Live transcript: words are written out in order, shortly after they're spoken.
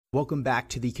Welcome back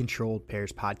to the Controlled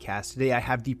Pairs podcast. Today I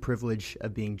have the privilege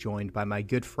of being joined by my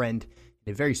good friend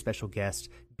and a very special guest,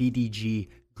 BDG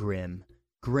Grim.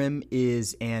 Grim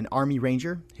is an Army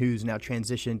Ranger who's now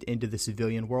transitioned into the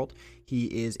civilian world. He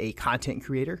is a content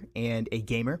creator and a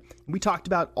gamer. We talked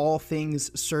about all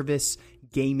things service,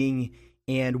 gaming,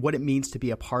 and what it means to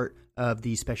be a part of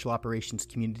the special operations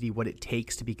community, what it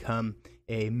takes to become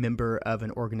a member of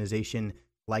an organization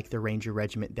like the Ranger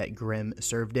Regiment that Grim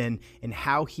served in, and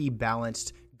how he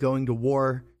balanced going to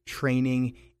war,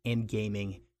 training, and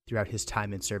gaming throughout his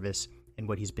time in service, and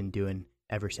what he's been doing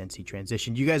ever since he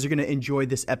transitioned. You guys are going to enjoy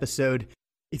this episode.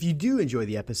 If you do enjoy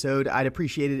the episode, I'd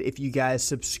appreciate it if you guys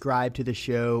subscribe to the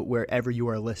show wherever you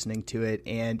are listening to it,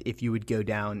 and if you would go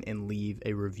down and leave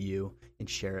a review and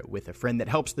share it with a friend. That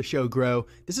helps the show grow.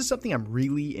 This is something I'm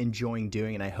really enjoying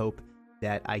doing, and I hope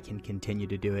that I can continue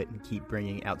to do it and keep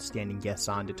bringing outstanding guests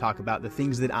on to talk about the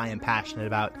things that I am passionate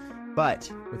about.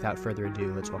 But without further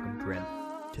ado, let's welcome Grim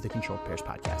to the Controlled Pairs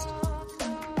podcast.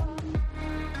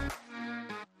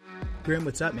 Grim,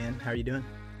 what's up, man? How are you doing?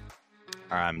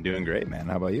 I'm doing great, man.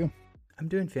 How about you? I'm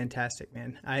doing fantastic,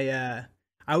 man. I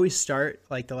always start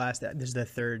like this is the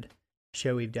third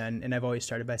show we've done, and I've always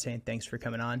started by saying thanks for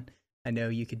coming on. I know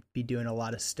you could be doing a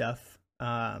lot of stuff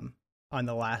on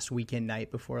the last weekend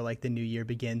night before like the new year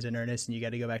begins in earnest and you got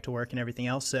to go back to work and everything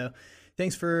else. So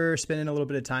thanks for spending a little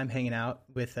bit of time hanging out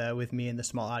with me and the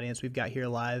small audience we've got here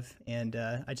live. And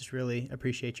I just really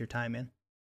appreciate your time, man.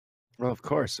 Well, of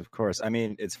course. I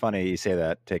mean, it's funny you say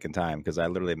that, taking time, because I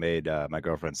literally made my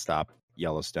girlfriend stop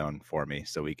Yellowstone for me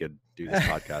so we could do this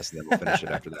podcast and then we'll finish it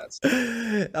after that.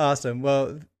 So. Awesome.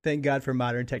 Well, thank God for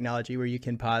modern technology where you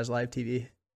can pause live TV.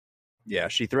 Yeah,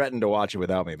 she threatened to watch it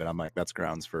without me, but I'm like, that's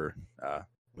grounds for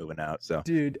moving out. So,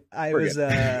 dude,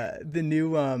 the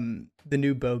new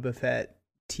Boba Fett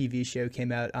TV show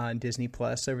came out on Disney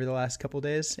Plus over the last couple of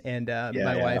days, and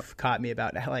my wife caught me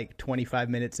about like 25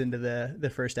 minutes into the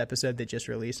first episode that just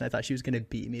released, and I thought she was going to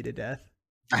beat me to death.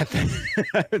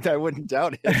 I wouldn't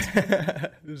doubt it.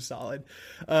 It was solid.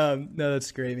 No,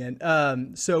 that's great,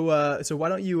 man. So why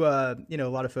don't you, a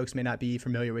lot of folks may not be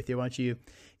familiar with you. Why don't you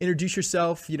introduce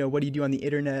yourself? What do you do on the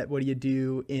internet? What do you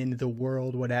do in the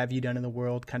world? What have you done in the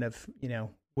world? Kind of,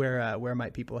 where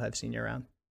might people have seen you around?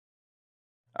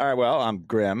 All right. Well, I'm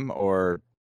Grim, or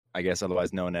I guess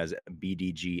otherwise known as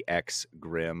BDGX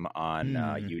Grim on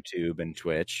YouTube and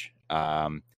Twitch.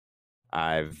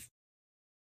 I've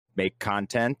make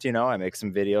content, I make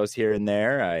some videos here and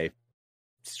there. I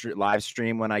live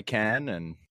stream when I can,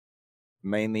 and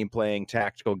mainly playing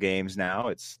tactical games now.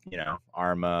 It's,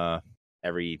 Arma,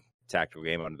 every tactical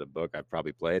game under the book I've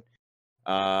probably played.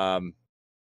 Let's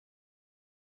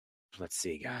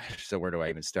see, gosh. So where do I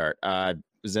even start? I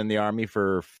was in the Army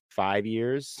for 5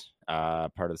 years,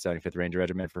 part of the 75th Ranger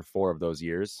Regiment for 4 of those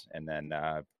years, and then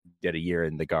did a year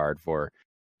in the Guard for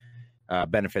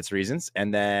benefits reasons.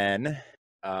 And then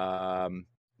now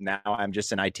I'm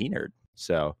just an IT nerd.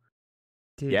 So,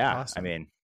 dude, yeah, awesome. I mean,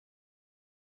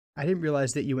 I didn't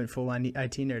realize that you went full on IT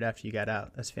nerd after you got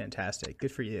out. That's fantastic.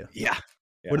 Good for you. Yeah.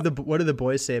 What do the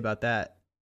boys say about that?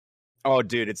 Oh,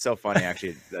 dude, it's so funny.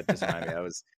 Actually, that just reminded me.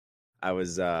 I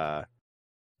was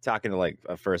talking to like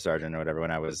a first sergeant or whatever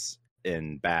when I was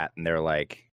in BAT, and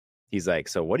he's like,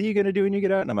 so what are you going to do when you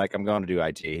get out? And I'm like, I'm going to do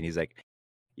IT. And he's like,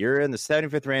 you're in the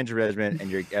 75th Ranger Regiment and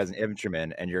you're as an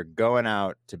infantryman and you're going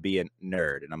out to be a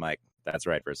nerd. And I'm like, that's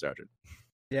right, First Sergeant.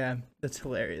 Yeah, that's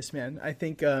hilarious, man. I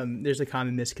think there's a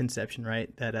common misconception,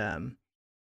 right? That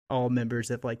all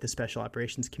members of like the special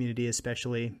operations community,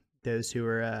 especially those who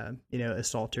are,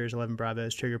 assaulters, 11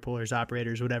 Bravos, trigger pullers,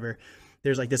 operators, whatever,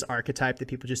 there's like this archetype that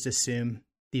people just assume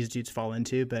these dudes fall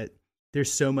into, but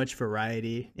there's so much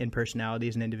variety in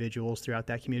personalities and individuals throughout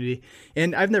that community.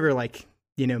 And I've never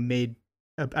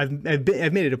I've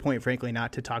made it a point, frankly,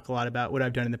 not to talk a lot about what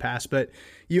I've done in the past, but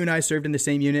you and I served in the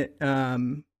same unit.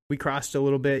 We crossed a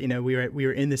little bit, we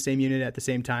were in the same unit at the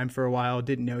same time for a while,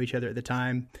 didn't know each other at the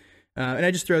time. And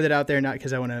I just throw that out there, not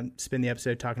because I want to spend the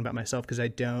episode talking about myself, because I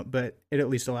don't, but it at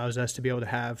least allows us to be able to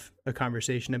have a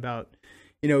conversation about,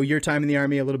 your time in the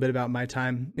Army, a little bit about my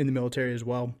time in the military as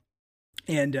well.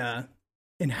 And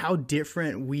how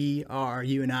different we are,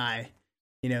 you and I,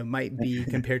 might be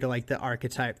compared to like the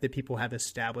archetype that people have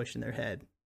established in their head.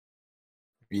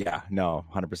 Yeah, no,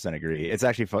 100% agree. It's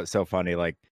actually so funny,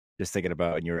 like just thinking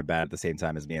about when you were in BAT at the same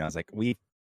time as me, and I was like, we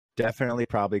definitely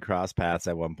probably crossed paths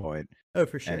at one point. Oh,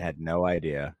 for sure. And had no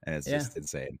idea, and it's just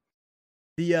insane.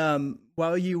 The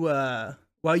while you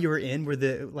were in,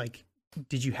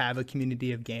 did you have a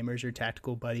community of gamers or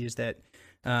tactical buddies that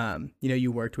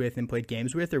you worked with and played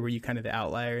games with, or were you kind of the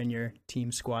outlier in your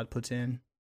team, squad, platoon?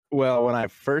 Well, when I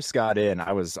first got in,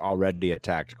 I was already a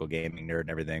tactical gaming nerd and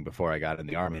everything before I got in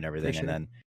the army and everything, sure. and then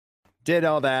did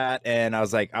all that. And I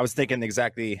was thinking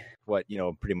exactly what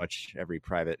pretty much every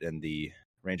private in the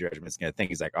Ranger Regiment's gonna think.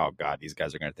 He's like, oh god, these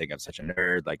guys are gonna think I'm such a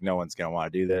nerd. Like, no one's gonna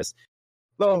want to do this.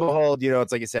 Lo and behold,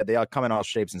 it's like you said, they all come in all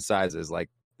shapes and sizes. Like,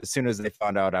 as soon as they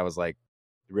found out I was like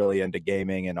really into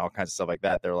gaming and all kinds of stuff like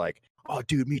that, they're like, oh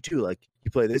dude, me too. Like,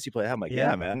 you play this, you play that. I'm like,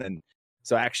 yeah man. And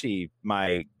so actually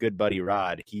my good buddy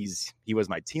Rod, he was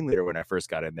my team leader when I first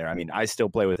got in there. I mean, I still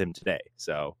play with him today.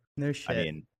 So no shit. I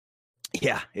mean,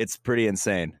 yeah, it's pretty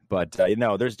insane. But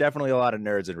there's definitely a lot of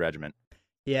nerds in regiment.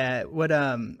 Yeah,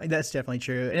 that's definitely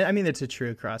true. And I mean, it's true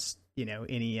across,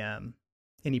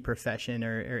 any profession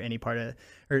or any part of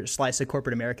or slice of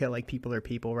corporate America. Like, people are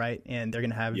people, right? And they're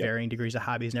going to have varying degrees of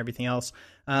hobbies and everything else.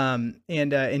 And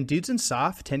dudes in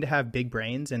soft tend to have big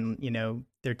brains, and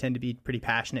they tend to be pretty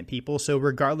passionate people. So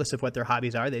regardless of what their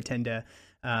hobbies are, they tend to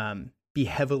be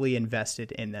heavily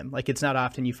invested in them. Like, it's not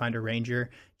often you find a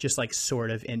ranger just like sort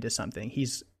of into something.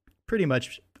 He's pretty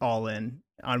much all in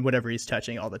on whatever he's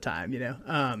touching all the time,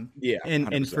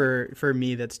 and for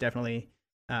me, that's definitely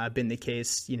been the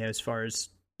case, as far as,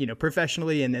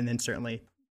 professionally, and then certainly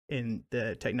in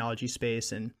the technology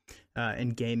space and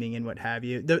gaming and what have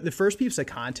you. The first piece of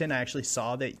content I actually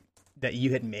saw that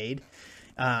you had made,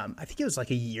 I think it was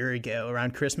like a year ago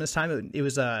around Christmas time. It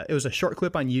was a short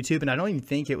clip on YouTube, and I don't even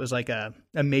think it was like a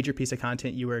major piece of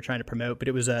content you were trying to promote, but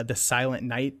it was the Silent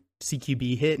Night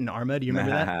CQB hit in Arma. Do you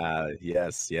remember that?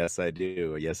 Yes, I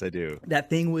do. Yes, I do. That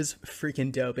thing was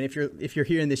freaking dope. And if you're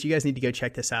hearing this, you guys need to go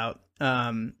check this out.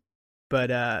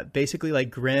 But basically, like,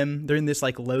 Grim, they're in this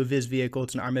like low vis vehicle.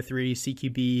 It's an Arma 3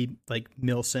 CQB, like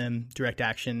milsim direct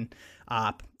action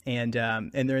op, and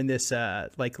they're in this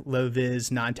like low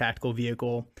vis non tactical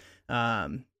vehicle.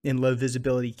 In low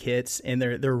visibility kits, and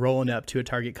they're rolling up to a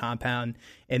target compound,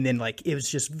 and then like it was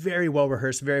just very well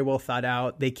rehearsed, very well thought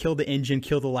out. They kill the engine,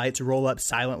 kill the lights, roll up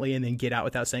silently, and then get out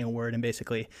without saying a word, and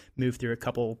basically move through a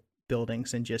couple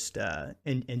buildings and just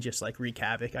like wreak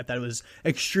havoc. I thought it was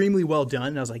extremely well done,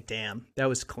 and I was like, damn, that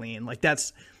was clean. Like,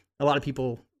 that's a lot of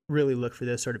people really look for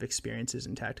those sort of experiences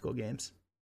in tactical games.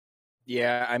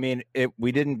 Yeah, I mean,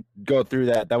 we didn't go through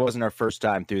that. That wasn't our first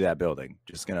time through that building.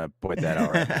 Just gonna point that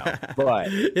out right now.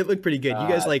 But it looked pretty good. You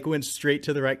guys like went straight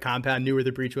to the right compound, knew where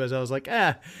the breach was. I was like,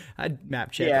 I'd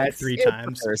map check like three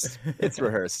times. It's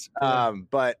rehearsed.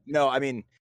 But no, I mean,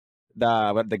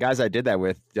 the guys I did that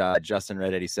with, Justin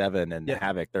Red 87 and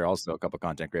Havoc, they're also a couple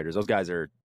content creators. Those guys are,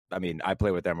 I mean, I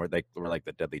play with them. We're like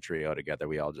the deadly trio together.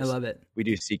 We all just, I love it. We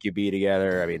do CQB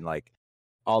together. I mean, like,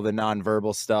 all the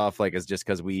nonverbal stuff, like, is just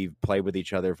because we've played with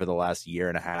each other for the last year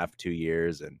and a half, 2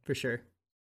 years, and for sure.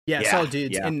 Yeah, solid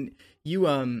dudes. Yeah. And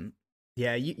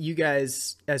you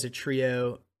guys as a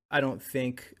trio, I don't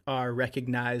think are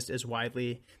recognized as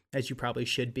widely as you probably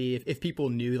should be. If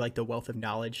people knew like the wealth of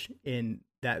knowledge in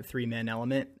that 3-man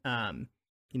element,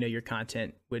 your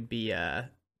content would be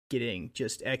getting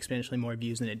just exponentially more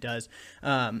views than it does.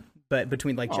 But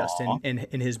between like Justin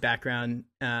and his background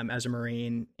as a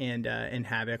Marine and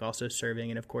Havoc also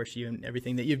serving, and of course you and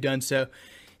everything that you've done. So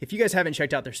if you guys haven't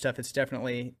checked out their stuff, it's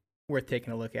definitely worth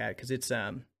taking a look at, because it's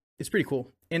pretty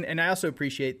cool. And I also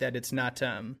appreciate that it's not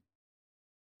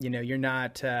you're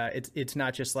not it's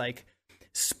not just like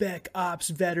spec ops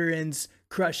veterans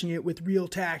crushing it with real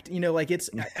tact, like it's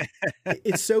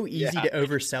so easy to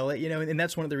oversell it, and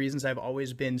that's one of the reasons I've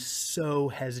always been so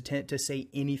hesitant to say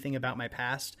anything about my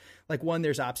past. Like, one,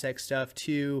 there's OPSEC stuff.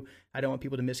 Two, I don't want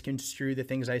people to misconstrue the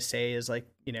things I say as like,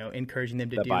 encouraging them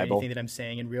to do Bible. Anything that I'm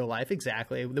saying in real life.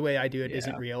 Exactly. The way I do it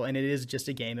isn't real, and it is just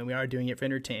a game, and we are doing it for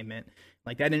entertainment.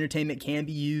 Like, that entertainment can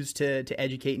be used to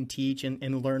educate and teach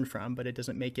and learn from, but it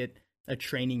doesn't make it a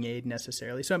training aid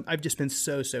necessarily. So I've just been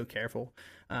so careful.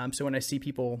 So when I see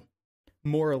people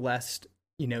more or less,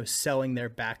 selling their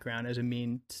background as a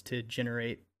means to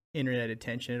generate internet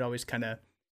attention, it always kind of,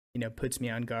 puts me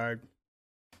on guard.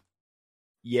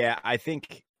 Yeah, I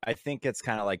think it's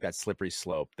kind of like that slippery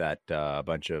slope that a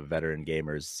bunch of veteran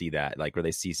gamers see, that like where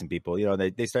they see some people,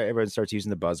 everyone starts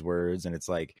using the buzzwords, and it's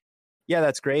like, yeah,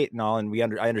 that's great and all,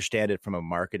 and I understand it from a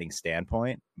marketing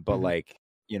standpoint, but like,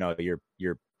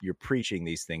 you're preaching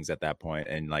these things at that point,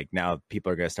 and like now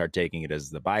people are going to start taking it as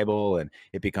the Bible, and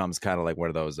it becomes kind of like one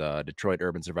of those Detroit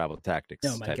urban survival tactics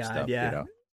type stuff. Yeah.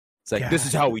 It's like, this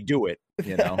is how we do it.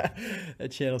 That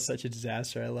channel's such a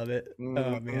disaster. I love it. Mm-hmm.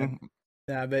 Oh man.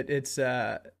 Yeah, but it's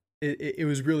it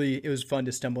was fun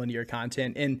to stumble into your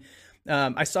content, and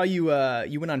I saw you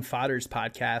went on Fodder's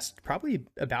podcast probably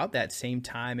about that same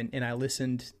time, and I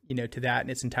listened to that in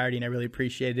its entirety, and I really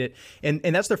appreciated it,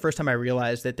 and that's the first time I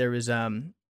realized that there was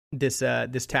this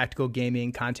tactical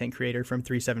gaming content creator from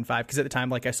 375, because at the time,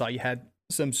 like, I saw you had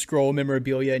some scroll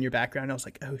memorabilia in your background. And I was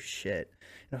like, oh shit.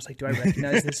 And I was like, do I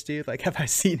recognize this dude? Like, have I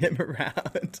seen him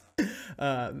around?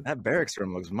 That barracks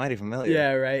room looks mighty familiar.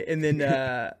 Yeah, right. And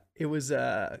then it was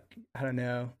I don't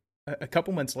know, a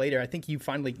couple months later, I think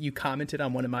you commented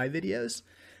on one of my videos,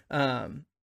 and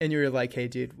you were like, hey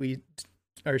dude, we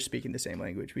are speaking the same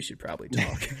language, we should probably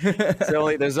talk.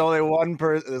 There's only one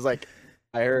person. There's like,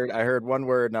 I heard one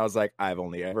word and I was like, I've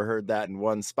only ever heard that in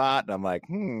one spot, and I'm like,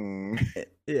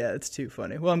 Yeah, it's too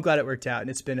funny. Well, I'm glad it worked out, and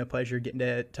it's been a pleasure getting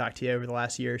to talk to you over the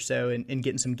last year or so, and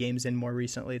getting some games in more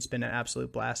recently. It's been an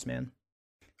absolute blast, man.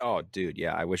 Oh, dude,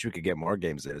 yeah. I wish we could get more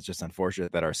games in. It's just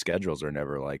unfortunate that our schedules are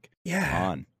never like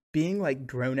on. Being like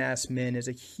grown ass men is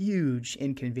a huge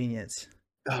inconvenience.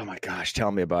 Oh my gosh, tell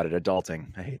me about it.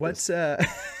 Adulting. I hate this.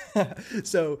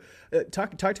 So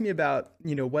talk to me about,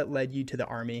 what led you to the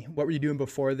Army. What were you doing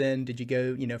before then? Did you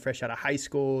go, fresh out of high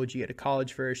school? Did you go to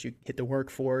college first? You hit the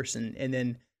workforce, and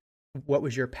then what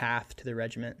was your path to the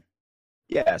regiment?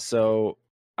 Yeah, so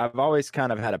I've always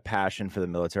kind of had a passion for the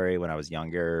military when I was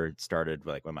younger. It started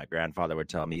like when my grandfather would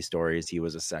tell me stories. He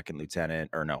was a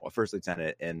first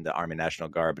lieutenant in the Army National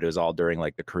Guard, but it was all during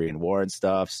like the Korean War and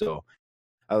stuff. So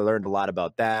I learned a lot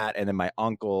about that. And then my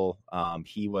uncle,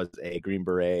 he was a Green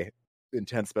Beret in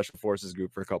 10th Special Forces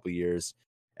group for a couple of years.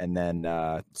 And then,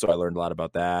 so I learned a lot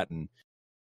about that. And,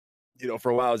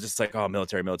 for a while, I was just like, oh,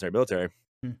 military.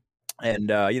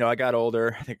 And, I got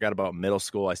older. I think I got about middle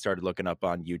school. I started looking up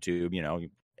on YouTube,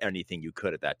 anything you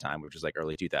could at that time, which was like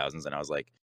early 2000s. And I was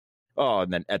like, oh,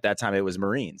 and then at that time it was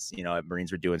Marines.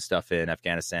 Marines were doing stuff in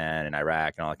Afghanistan and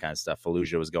Iraq and all that kind of stuff.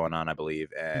 Fallujah was going on, I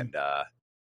believe. And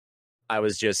I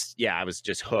was just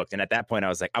hooked. And at that point I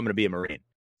was like, I'm going to be a Marine.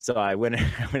 So I went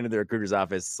into the recruiter's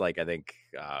office, like, I think,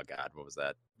 oh God, what was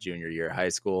that? Junior year of high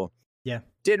school. Yeah.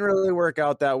 Didn't really work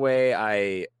out that way.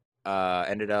 I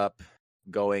ended up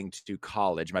going to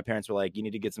college. My parents were like, you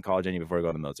need to get some college in you before you go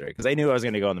in the military, because they knew I was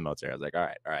going to go in the military. I was like, all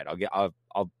right,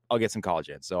 I'll get some college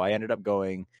in. So I ended up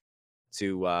going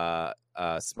to a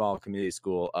small community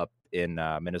school up in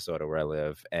Minnesota where I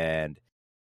live, and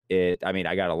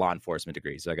I got a law enforcement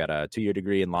degree. So I got a 2-year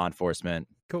degree in law enforcement.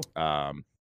 Cool.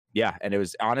 Yeah, and it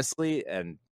was honestly,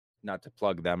 and not to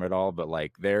plug them at all, but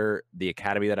like the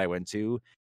academy that I went to,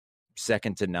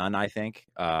 second to none, I think.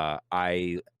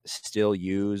 I still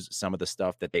use some of the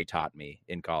stuff that they taught me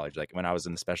in college. Like when I was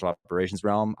in the special operations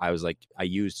realm, I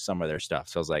used some of their stuff.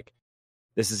 So I was like,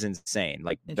 this is insane.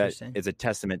 Like that is a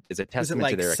testament. It's a testament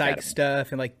to their psych academy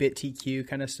stuff and like BitTQ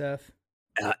kind of stuff.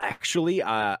 Actually,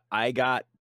 I got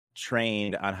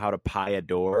trained on how to pie a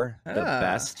door the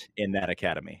best in that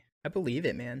academy. I believe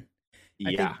it, man.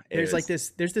 Yeah, there's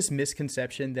this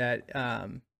misconception that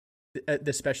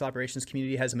the special operations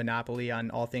community has a monopoly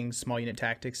on all things small unit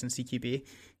tactics and CQB,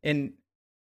 and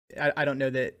I don't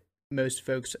know that most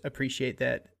folks appreciate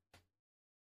that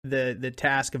the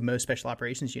task of most special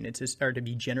operations units are to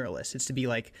be generalists. It's to be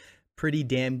like pretty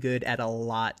damn good at a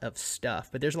lot of stuff.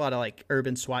 But there's a lot of like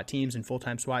urban SWAT teams and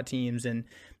full-time SWAT teams and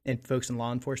folks in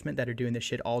law enforcement that are doing this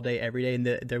shit all day, every day. And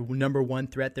the number one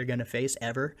threat they're going to face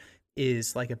ever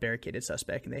is like a barricaded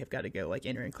suspect, and they have got to go like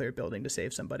enter and clear a building to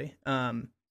save somebody.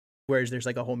 Whereas there's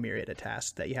like a whole myriad of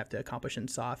tasks that you have to accomplish in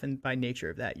SOF. And by nature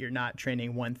of that, you're not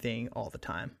training one thing all the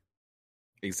time.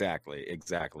 Exactly.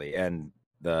 And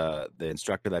the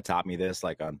instructor that taught me this,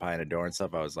 like on Pie and a Door and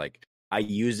stuff, I was like, I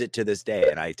use it to this day,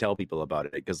 and I tell people about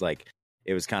it because like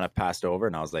it was kind of passed over,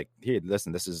 and I was like, here,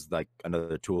 listen, this is like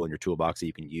another tool in your toolbox that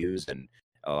you can use. And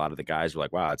a lot of the guys were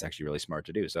like, wow, it's actually really smart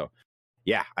to do. So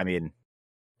yeah, I mean,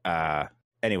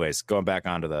 anyways, going back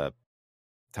onto the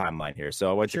timeline here. So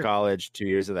I went to college, 2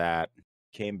 years of that,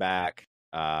 came back,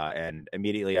 and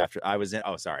immediately after I was in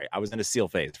a SEAL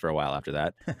phase for a while after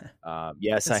that.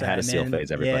 Yes, I had a SEAL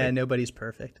phase, everybody. Yeah, nobody's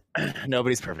perfect.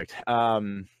 Nobody's perfect.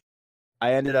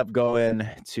 I ended up going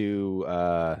to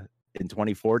in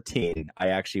 2014. I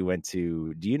actually went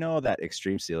to, do you know that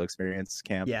Extreme SEAL Experience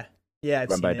camp? Yeah,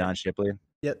 run by Don Shipley.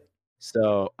 Yep.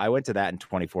 So I went to that in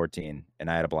 2014, and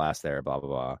I had a blast there. Blah blah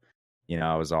blah.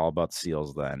 I was all about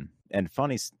SEALs then. And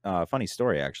funny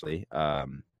story actually,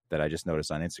 that I just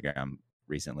noticed on Instagram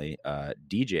recently.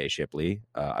 DJ Shipley,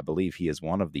 I believe he is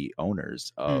one of the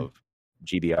owners of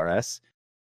GBRS.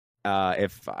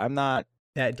 If I'm not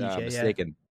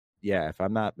mistaken, if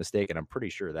I'm not mistaken, I'm pretty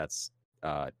sure that's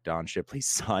Don Shipley's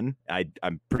son.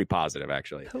 I'm pretty positive,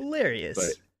 actually. Hilarious.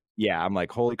 But yeah, I'm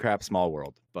like, holy crap, small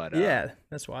world. But yeah,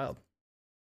 that's wild.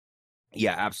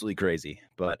 Yeah, absolutely crazy.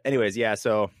 But anyways, yeah,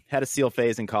 so had a SEAL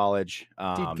phase in college.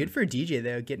 Dude, good for DJ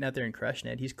though, getting out there and crushing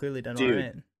it. He's clearly done all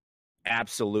right.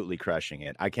 absolutely crushing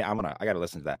it. I gotta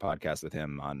listen to that podcast with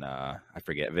him on I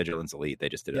forget, Vigilance Elite. They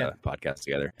just did a podcast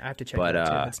together. I have to check it out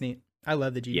too. That's neat. I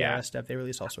love the GVRS stuff. They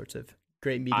release all sorts of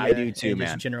great media. I do too, and man.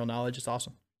 Just general knowledge. It's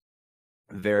awesome.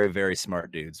 Very, very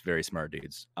smart dudes. Very smart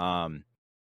dudes.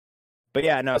 But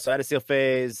yeah, no. So I had a SEAL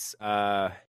phase.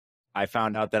 I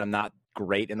found out that I'm not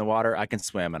great in the water. I can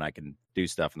swim and I can do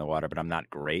stuff in the water, but I'm not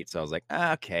great. So I was like,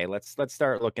 okay, let's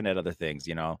start looking at other things,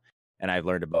 you know. And I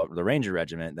learned about the Ranger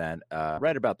Regiment then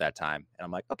right about that time. And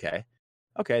I'm like, okay,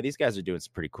 these guys are doing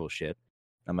some pretty cool shit.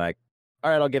 I'm like, all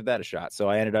right, I'll give that a shot. So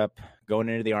I ended up going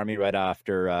into the Army right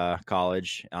after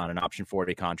college on an Option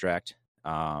 40 contract.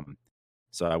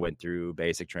 So I went through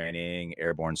basic training,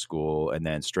 airborne school, and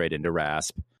then straight into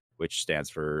RASP, which stands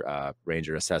for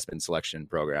Ranger Assessment Selection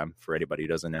Program, for anybody who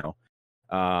doesn't know.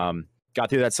 Got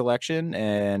through that selection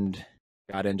and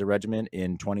got into regiment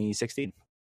in 2016.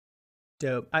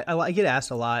 Dope. I get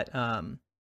asked a lot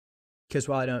because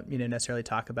while I don't necessarily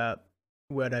talk about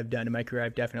what I've done in my career,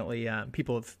 I've definitely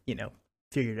people have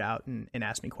figured it out and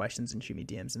asked me questions and shoot me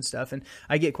DMs and stuff, and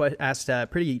I get asked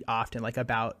pretty often like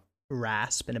about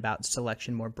RASP and about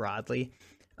selection more broadly.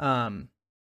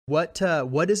 What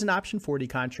is an Option 40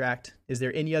 contract? Is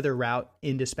there any other route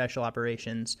into special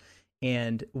operations?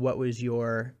 And what was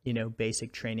your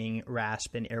basic training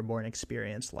RASP and airborne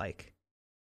experience like?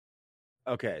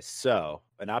 Okay, so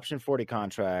an Option 40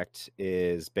 contract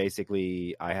is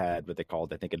basically, I had what they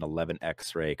called, I think, an 11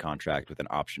 X-ray contract with an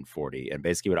Option 40. And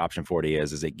basically what Option 40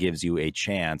 is it gives you a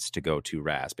chance to go to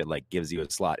RASP. It like gives you a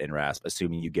slot in RASP,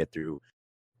 assuming you get through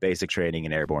basic training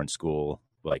and airborne school,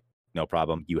 like no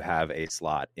problem. You have a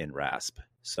slot in RASP.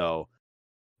 So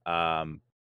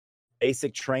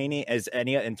basic training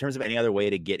in terms of any other way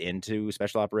to get into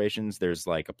special operations, there's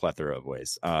like a plethora of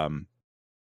ways.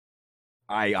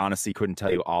 I honestly couldn't tell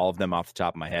you all of them off the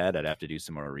top of my head. I'd have to do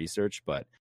some more research, but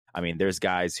I mean, there's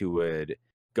guys who would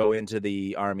go into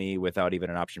the Army without even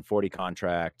an Option 40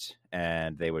 contract,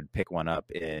 and they would pick one up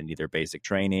in either basic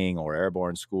training or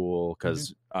airborne school,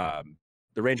 because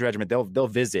the Ranger Regiment, they'll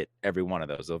visit every one of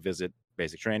those. They'll visit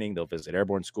basic training, they'll visit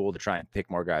airborne school to try and pick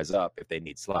more guys up if they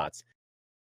need slots.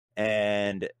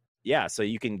 And yeah, so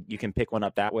you can pick one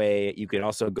up that way. You can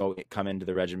also come into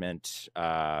the regiment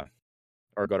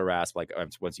or go to RASP like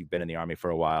once you've been in the Army for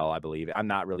a while, I believe. I'm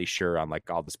not really sure on like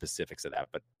all the specifics of that,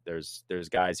 but there's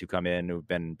guys who come in who've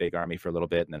been big Army for a little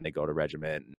bit and then they go to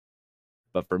regiment.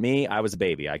 But for me, I was a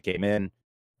baby. I came in,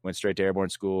 went straight to airborne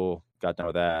school, got done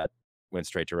with that, went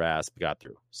straight to RASP, got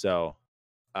through. So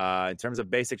in terms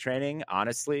of basic training,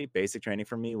 honestly, basic training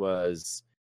for me was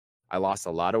I lost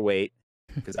a lot of weight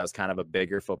because I was kind of a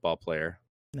bigger football player.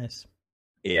 Nice.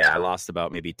 Yeah, I lost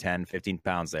about maybe 10, 15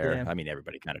 pounds there. Yeah. I mean,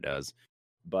 everybody kind of does.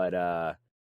 But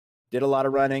did a lot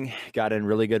of running, got in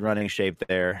really good running shape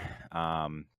there.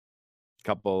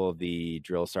 Couple of the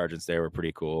drill sergeants there were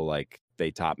pretty cool. Like they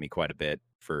taught me quite a bit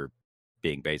for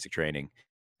being basic training.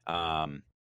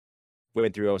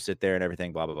 Went through OSIT there and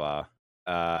everything, blah, blah,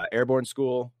 blah. Airborne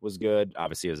school was good.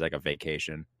 Obviously, it was like a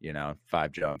vacation,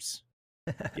 5 jumps.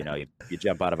 You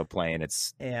jump out of a plane.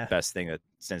 It's the best thing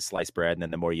since sliced bread. And then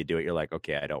the more you do it, you're like,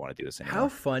 okay, I don't want to do this anymore. How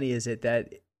funny is it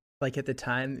that like at the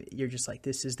time you're just like,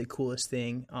 this is the coolest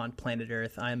thing on planet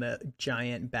Earth. I'm a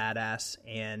giant badass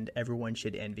and everyone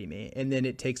should envy me. And then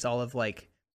it takes all of like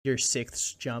your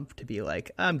 6th jump to be like,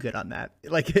 I'm good on that.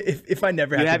 Like if I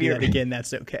never have to do that again,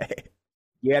 that's okay.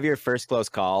 You have your first close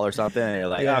call or something and you're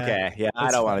like, okay,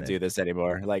 I don't want to do this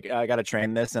anymore. Like I got to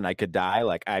train this and I could die.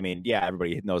 Like, I mean, yeah,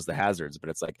 everybody knows the hazards, but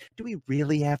it's like, do we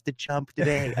really have to jump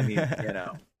today? I mean,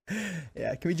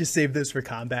 Yeah, can we just save this for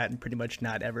combat and pretty much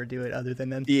not ever do it other than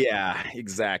then? Yeah,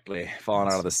 exactly.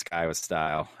 Falling out of the sky with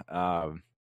style.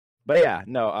 But yeah,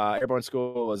 no, airborne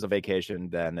school was a vacation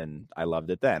then, and I loved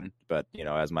it then. But,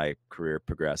 as my career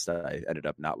progressed, I ended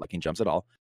up not liking jumps at all.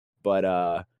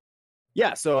 But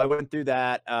yeah, so I went through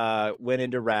that, went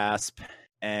into RASP,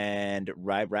 and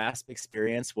RASP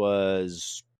experience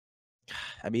was,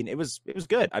 I mean, it was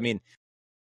good. I mean,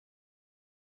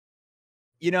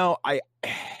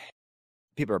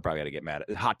 people are probably going to get mad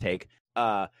at hot take.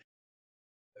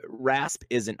 RASP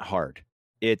isn't hard.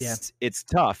 It's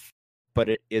tough, but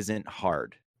it isn't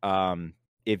hard.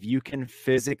 If you can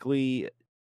physically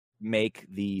make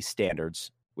the standards,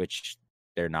 which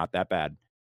they're not that bad,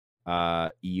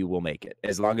 you will make it.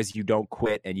 As long as you don't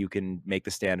quit and you can make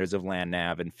the standards of land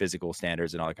nav and physical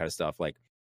standards and all that kind of stuff. Like,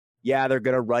 yeah, they're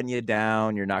going to run you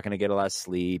down. You're not going to get a lot of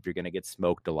sleep. You're going to get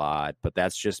smoked a lot, but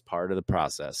that's just part of the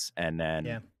process. And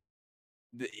then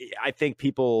I think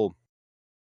people,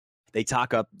 they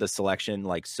talk up the selection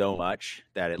like so much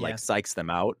that it like psychs them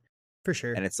out. For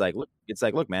sure. And it's like,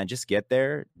 look, man, just get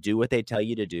there, do what they tell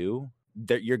you to do.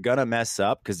 You're gonna mess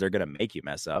up because they're gonna make you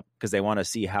mess up because they want to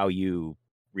see how you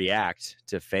react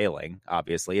to failing.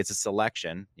 Obviously, it's a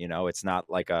selection. It's not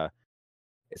like a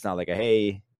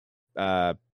hey,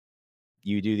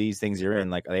 you do these things, you're in.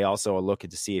 Like, they also look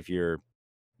to see if you're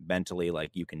mentally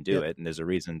like you can do it, and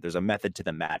there's a method to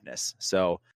the madness.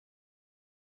 So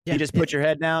you just put your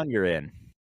head down, you're in.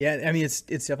 Yeah, I mean, it's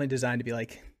definitely designed to be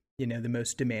like, the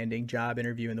most demanding job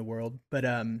interview in the world. But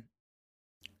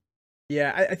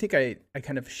yeah, I think I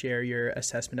kind of share your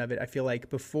assessment of it. I feel like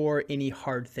before any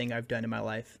hard thing I've done in my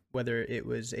life, whether it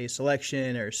was a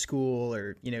selection or school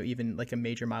or, even like a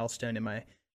major milestone in my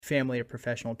family or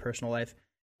professional and personal life,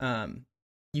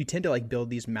 you tend to like build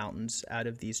these mountains out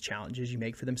of these challenges you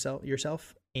make for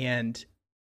yourself. And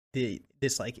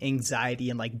this like anxiety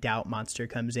and like doubt monster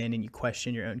comes in, and you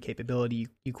question your own capability.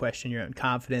 You question your own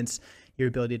confidence, your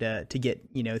ability to get,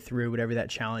 through whatever that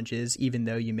challenge is, even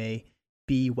though you may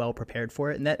be well prepared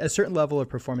for it. And that a certain level of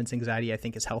performance anxiety, I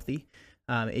think, is healthy.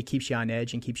 It keeps you on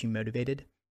edge and keeps you motivated.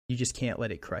 You just can't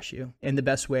let it crush you. And the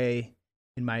best way,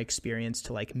 in my experience,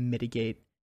 to like mitigate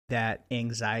that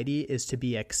anxiety is to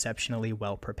be exceptionally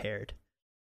well prepared.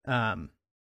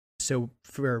 So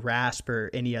for RASP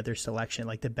or any other selection,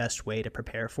 like the best way to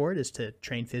prepare for it is to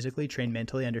train physically, train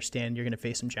mentally, understand you're going to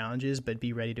face some challenges, but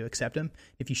be ready to accept them.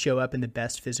 If you show up in the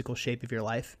best physical shape of your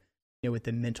life, with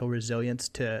the mental resilience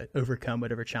to overcome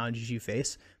whatever challenges you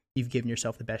face, you've given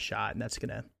yourself the best shot, and that's going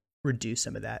to reduce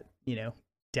some of that,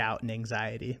 doubt and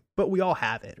anxiety. But we all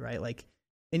have it, right? Like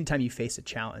anytime you face a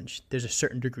challenge, there's a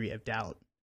certain degree of doubt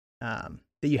that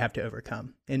you have to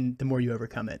overcome. And the more you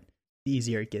overcome it, the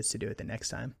easier it gets to do it the next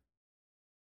time.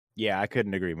 Yeah, I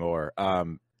couldn't agree more.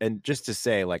 And just to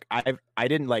say, like, I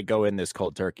didn't like go in this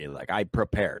cold turkey. Like, I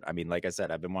prepared. I mean, like I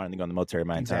said, I've been wanting to go in the military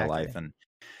my entire life, and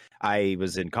I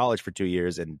was in college for 2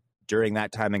 years. And during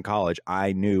that time in college,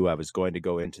 I knew I was going to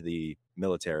go into the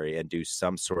military and do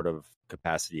some sort of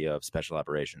capacity of special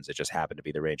operations. It just happened to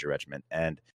be the Ranger Regiment.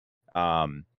 And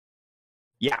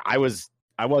yeah, I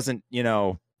wasn't,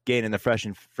 gaining the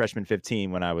freshman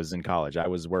 15 when I was in college. I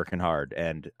was working hard,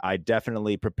 and I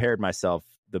definitely prepared myself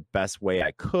the best way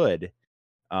I could.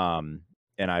 And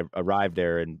I arrived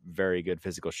there in very good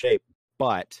physical shape.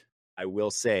 But I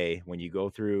will say, when you go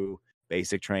through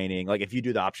basic training, like if you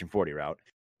do the option 40 route,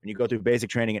 when you go through basic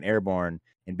training and airborne,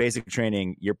 in basic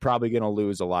training, you're probably going to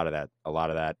lose a lot of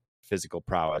that physical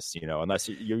prowess, unless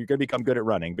you're going to become good at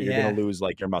running, but you're going to lose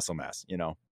like your muscle mass,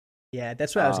 Yeah,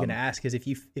 that's what I was going to ask, is if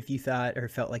you thought or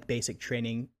felt like basic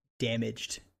training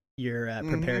damaged your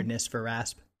preparedness for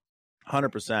RASP.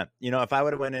 100%. If I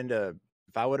would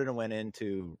have went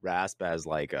into RASP as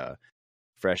like a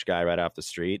fresh guy right off the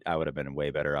street, I would have been way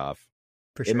better off.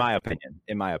 For sure. In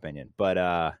my opinion. But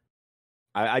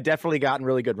I definitely got in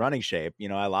really good running shape.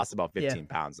 I lost about 15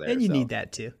 pounds there. And you need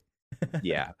that too.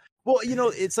 Yeah. Well,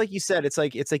 it's like you said, it's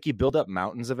like you build up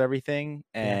mountains of everything.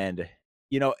 And,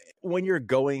 when you're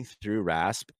going through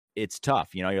RASP, it's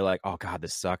tough. You're like, oh God,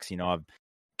 this sucks. I've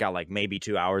got like maybe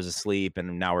 2 hours of sleep,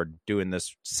 and now we're doing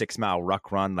this 6-mile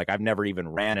ruck run. Like, I've never even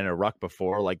ran in a ruck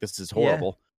before. Like, this is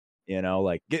horrible.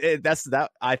 Like that's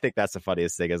that. I think that's the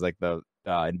funniest thing is like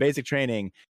in basic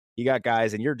training, you got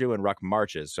guys and you're doing ruck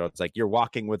marches. So it's like you're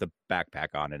walking with a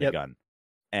backpack on and a gun,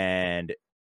 and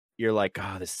you're like,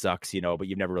 oh, this sucks, but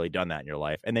you've never really done that in your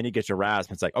life. And then you get your RASP,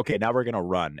 and it's like, okay, now we're going to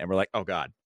run. And we're like, oh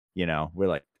God, we're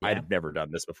like, I've never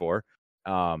done this before.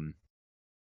 But,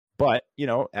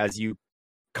 as you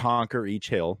conquer each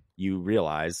hill, you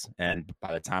realize, and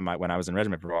by the time when I was in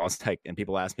regiment, I was like, and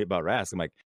people ask me about RASP, I'm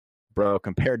like, bro,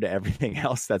 compared to everything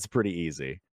else, that's pretty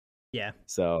easy. Yeah.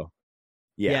 So,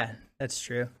 yeah, that's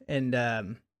true. And I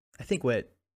think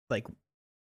what, like,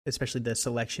 especially the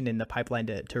selection in the pipeline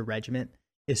to regiment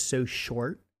is so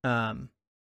short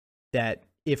that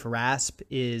if RASP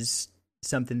is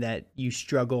something that you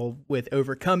struggle with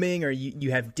overcoming, or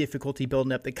you have difficulty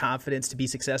building up the confidence to be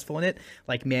successful in it,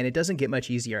 like, man, it doesn't get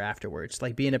much easier afterwards.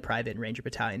 Like, being a private in Ranger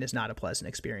Battalion is not a pleasant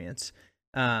experience.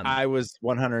 I was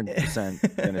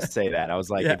 100% going to say that. I was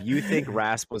like, if you think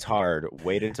RASP was hard,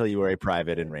 wait until you were a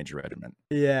private in Ranger Regiment.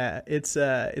 Yeah, it's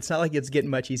not like it's getting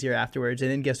much easier afterwards.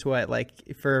 And then guess what? Like,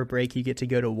 for a break, you get to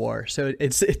go to war. So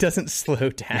it doesn't slow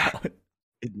down.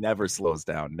 It never slows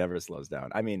down.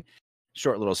 I mean,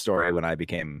 short little story, when I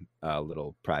became a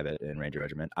little private in Ranger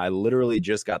Regiment, I literally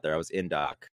just got there. I was in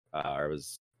doc. I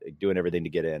was doing everything to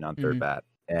get in on 3rd Bat.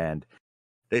 And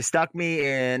they stuck me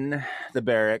in the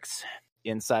barracks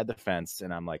inside the fence,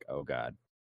 and I'm like, oh God,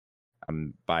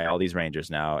 I'm by all these Rangers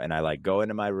now. And I like go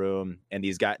into my room, and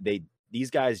these guys, these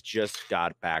guys just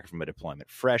got back from a deployment,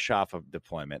 fresh off of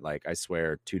deployment, like I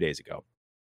swear 2 days ago.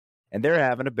 And they're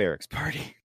having a barracks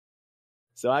party.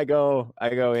 So I go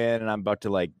in and I'm about to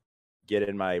like get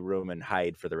in my room and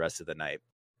hide for the rest of the night.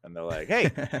 And they're like,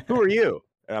 "Hey, who are you?"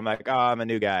 And I'm like, "Oh, I'm a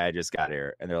new guy. I just got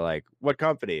here." And they're like, "What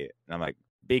company?" And I'm like,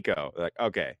 "Beco." They're like,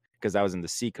 "Okay," because I was in the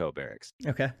Seco barracks.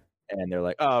 Okay. And they're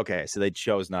like, "Oh, okay." So they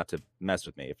chose not to mess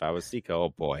with me. If I was Seco, oh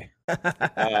boy.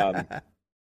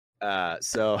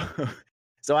 So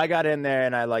so I got in there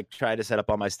and I like tried to set up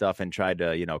all my stuff and tried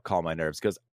to, you know, calm my nerves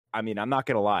because I mean, I'm not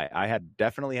gonna lie, I had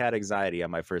definitely had anxiety on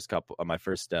my first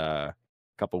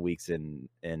couple weeks in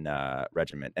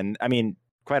regiment. And I mean,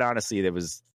 quite honestly, it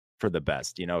was for the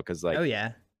best, you know, because like Oh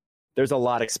yeah. there's a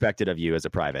lot expected of you as a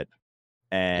private.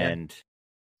 And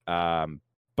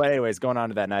but anyways, going on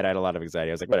to that night, I had a lot of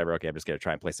anxiety. I was like, whatever, okay, I'm just gonna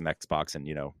try and play some Xbox and,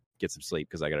 you know, get some sleep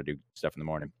because I gotta do stuff in the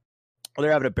morning. Well,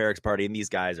 they're having a barracks party, and these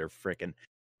guys are freaking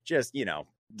just, you know,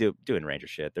 doing Ranger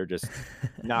shit. They're just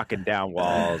knocking down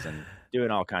walls and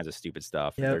doing all kinds of stupid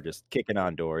stuff. And they're just kicking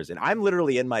on doors. And I'm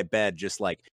literally in my bed, just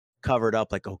like covered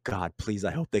up, like, oh God, please,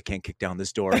 I hope they can't kick down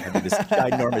this door. I mean, this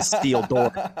ginormous steel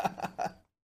door.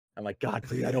 I'm like, God,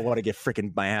 please, I don't want to get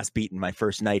freaking my ass beaten my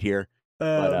first night here.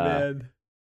 Oh, man.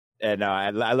 And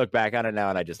I look back on it now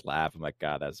and I just laugh. I'm like,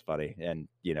 God, that's funny. And,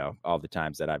 you know, all the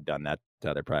times that I've done that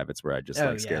to other privates where I just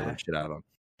scare the shit out of them.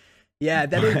 Yeah,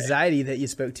 that anxiety that you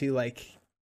spoke to, like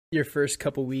your first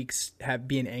couple weeks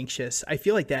being anxious, I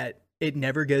feel like that it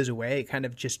never goes away. It kind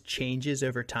of just changes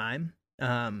over time.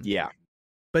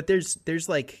 But there's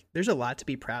a lot to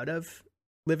be proud of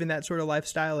living that sort of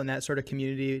lifestyle and that sort of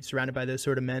community surrounded by those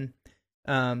sort of men.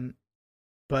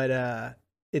 But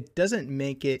it doesn't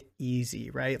make it easy,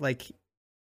 right? Like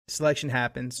selection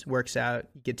happens, works out,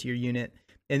 you get to your unit,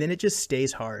 and then it just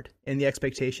stays hard and the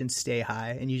expectations stay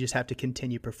high and you just have to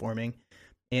continue performing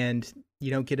and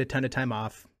you don't get a ton of time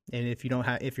off. And if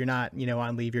you're not, you know,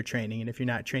 on leave, you're training. And if you're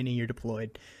not training, you're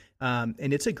deployed. And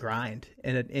it's a grind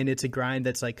and it's a grind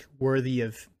that's like worthy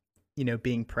of, you know,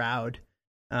 being proud.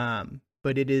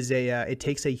 But it is it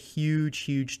takes a huge,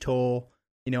 huge toll,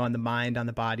 you know, on the mind, on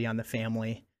the body, on the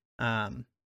family.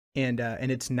 And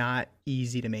it's not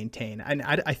easy to maintain. And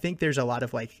I think there's a lot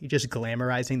of like just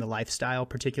glamorizing the lifestyle,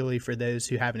 particularly for those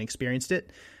who haven't experienced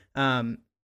it. And,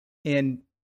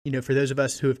 you know, for those of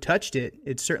us who have touched it,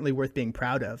 it's certainly worth being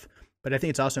proud of. But I think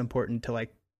it's also important to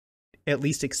like at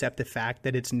least accept the fact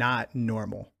that it's not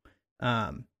normal.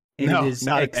 And no, it is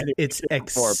it's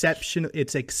exceptional.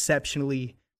 It's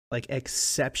exceptionally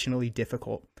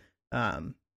difficult.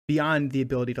 Beyond the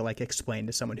ability to like explain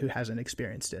to someone who hasn't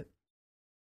experienced it.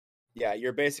 Yeah,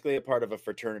 you're basically a part of a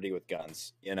fraternity with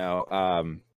guns. You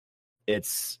know,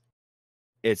 it's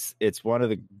one of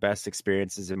the best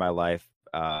experiences in my life.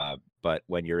 But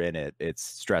when you're in it, it's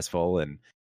stressful, and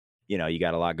you know you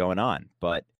got a lot going on.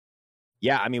 But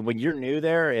yeah, I mean, when you're new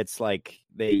there, it's like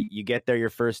you get there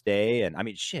your first day, and I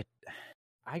mean, shit,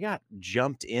 I got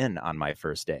jumped in on my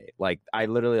first day. Like I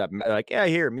literally like, yeah,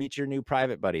 here, meet your new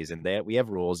private buddies, and we have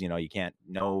rules. You know, you can't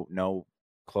no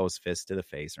close fist to the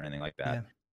face or anything like that. Yeah.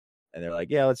 And they're like,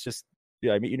 yeah, let's just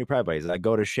meet your new private buddies. I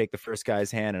go to shake the first guy's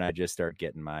hand and I just start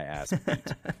getting my ass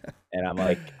beat. And I'm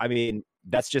like, I mean,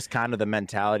 that's just kind of the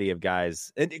mentality of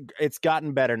guys. It's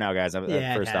gotten better now, guys.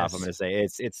 First off, I'm going to say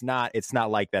it's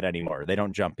not like that anymore. They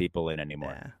don't jump people in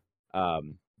anymore. Yeah.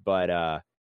 But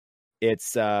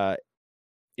it's a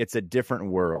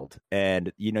different world.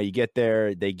 And, you know, you get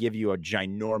there, they give you a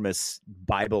ginormous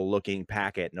Bible looking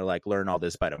packet and they're like, learn all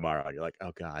this by tomorrow. And you're like,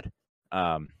 oh God.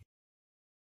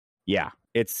 Yeah,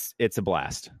 it's a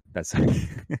blast. That's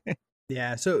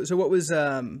yeah. So what was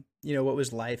you know, what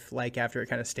was life like after it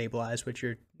kind of stabilized? What's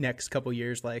your next couple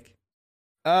years like?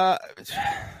 A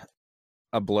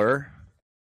blur.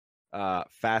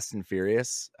 Fast and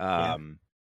Furious. I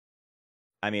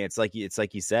mean, it's like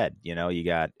you said, you know, you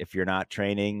got, if you're not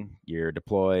training, you're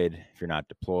deployed. If you're not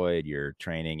deployed, you're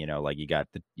training. You know, like you got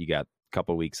a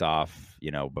couple weeks off,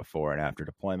 you know, before and after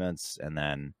deployments, and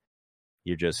then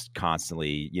you're just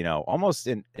constantly, you know, almost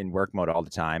in work mode all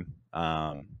the time.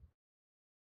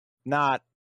 Not,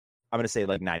 I'm going to say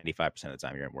like 95% of the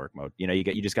time you're in work mode. You know,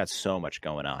 you just got so much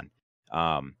going on.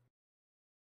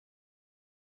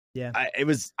 It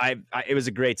was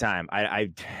a great time.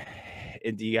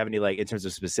 Do you have any, like, in terms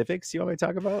of specifics you want me to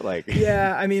talk about? Like,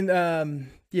 yeah, I mean,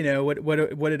 you know, what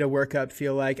did a workup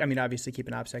feel like? I mean, obviously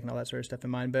keeping OPSEC and all that sort of stuff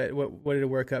in mind, but what did a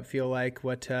workup feel like?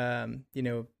 What, you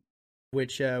know,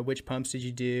 which pumps did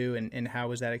you do, and how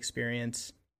was that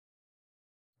experience?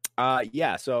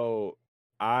 Yeah, so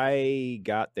I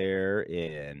got there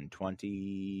in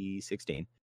 2016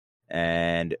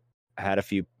 and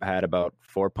had about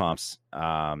 4 pumps.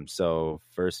 So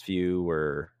first few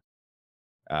were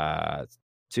 1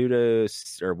 to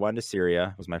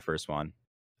Syria was my first one.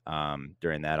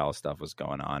 During that, all stuff was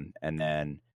going on, and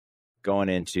then going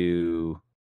into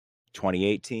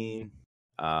 2018,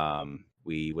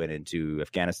 we went into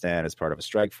Afghanistan as part of a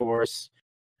strike force,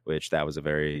 which that was a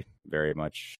very, very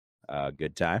much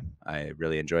good time. I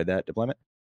really enjoyed that deployment.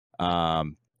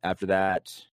 After that,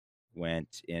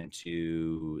 went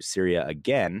into Syria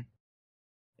again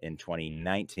in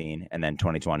 2019, and then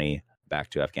 2020 back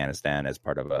to Afghanistan as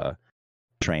part of a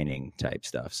training type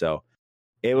stuff. So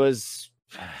it was,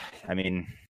 I mean,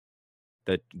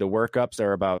 the workups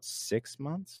are about 6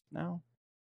 months now.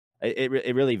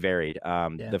 It really varied.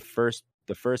 The first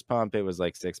pump, it was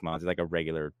like 6 months, like a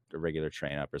regular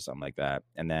train up or something like that.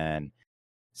 And then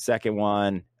second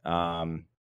one,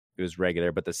 it was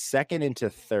regular, but the second into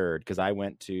third, because I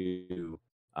went to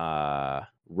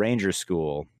Ranger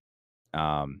school.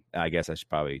 I guess I should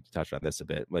probably touch on this a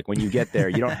bit. Like when you get there,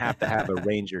 you don't have to have a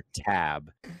Ranger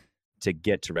tab to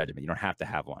get to regiment. You don't have to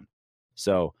have one.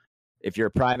 So if you're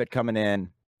a private coming in,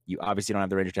 you obviously don't have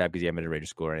the Ranger tab because you haven't been to Ranger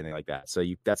school or anything like that. So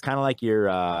that's kind of like your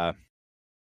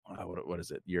what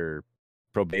is it? Your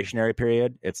probationary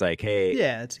period. It's like,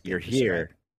 hey, you're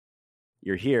here.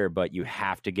 You're here, but you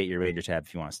have to get your Ranger tab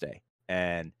if you want to stay.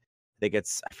 And I think I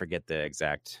forget the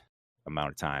exact amount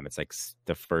of time. It's like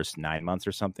the first 9 months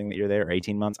or something that you're there, or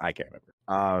 18 months. I can't remember.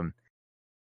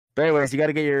 But anyways, you got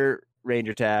to get your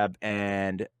Ranger tab.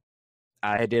 And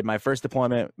I did my first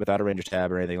deployment without a Ranger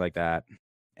tab or anything like that.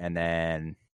 And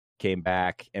then came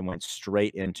back and went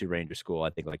straight into Ranger school, I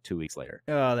think like 2 weeks later.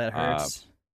 Oh, that hurts.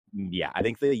 Yeah, I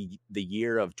think the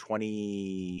year of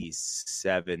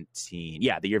 2017.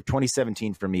 Yeah, the year of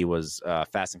 2017 for me was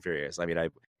fast and furious. I mean, I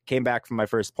came back from my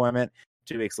first deployment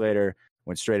 2 weeks later,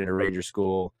 went straight into Ranger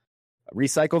school,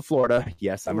 recycled Florida.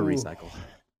 Yes, I'm a recycle.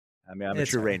 I mean, I'm a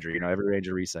true Ranger. You know, every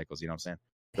Ranger recycles. You know what I'm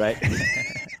saying? Right?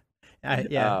 I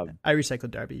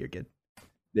recycled Darby. You're good.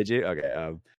 Did you?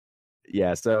 Okay.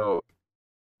 Yeah. So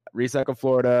recycled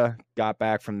Florida, got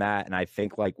back from that, and I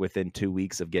think like within 2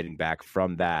 weeks of getting back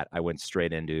from that, I went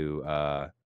straight into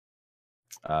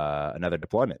another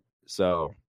deployment.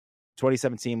 So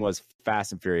 2017 was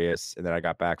fast and furious, and then I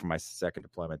got back from my second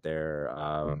deployment there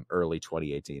early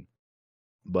 2018.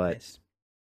 But nice.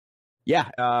 Yeah,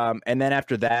 and then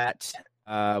after that,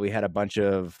 we had a bunch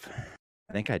of,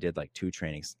 I think I did like two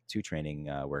training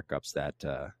workups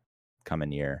that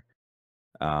coming year.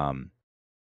 Yeah,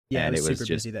 and it was super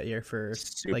busy that year for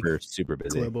super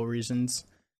busy global reasons.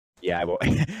 Yeah, I won't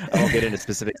get into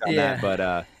specifics on that,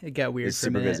 but it got weird for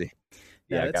a minute. Busy.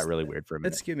 Yeah, it got really weird for a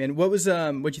minute. That's good, man. What'd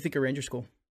you think of Ranger School?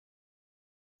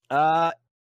 I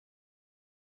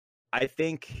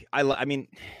think I mean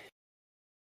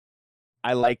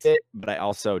I liked it, but I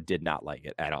also did not like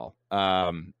it at all.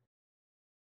 I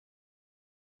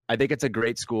think it's a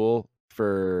great school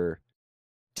for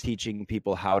teaching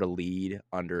people how to lead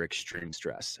under extreme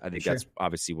stress. I think that's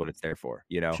obviously what it's there for,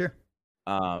 you know? Sure.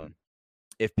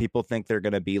 If people think they're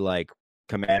going to be like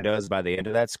commandos by the end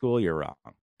of that school, you're wrong.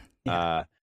 Yeah.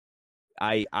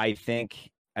 I think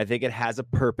it has a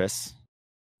purpose.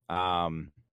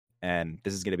 And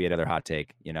this is going to be another hot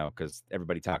take, you know, because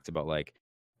everybody talks about like,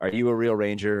 are you a real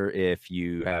Ranger if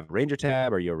you have a Ranger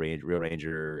tab? Are you a real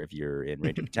Ranger if you're in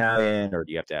Ranger Battalion? Or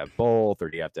do you have to have both?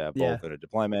 Or do you have to have both in a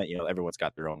deployment? You know, everyone's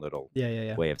got their own little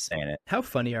way of saying it. How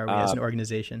funny are we as an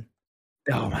organization?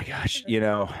 Oh my gosh. You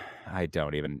know, I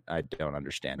don't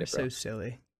understand it. So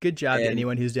silly. Good job to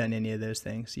anyone who's done any of those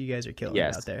things. You guys are killing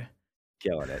it out there.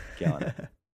 Killing it.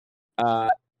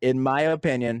 In my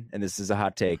opinion, and this is a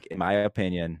hot take, in my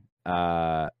opinion,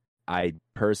 I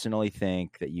personally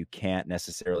think that you can't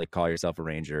necessarily call yourself a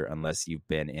Ranger unless you've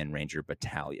been in Ranger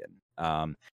Battalion.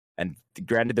 And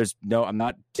granted, I'm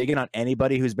not digging on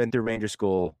anybody who's been through Ranger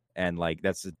school, and like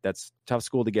that's tough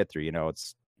school to get through. You know,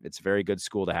 it's a very good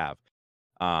school to have.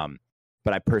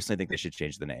 But I personally think they should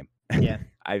change the name. Yeah,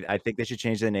 I think they should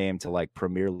change the name to like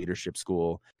Premier Leadership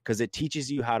School because it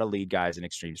teaches you how to lead guys in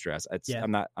extreme stress.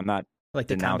 I'm not like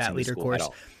the combat leader course.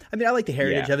 I mean, I like the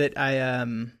heritage of it. I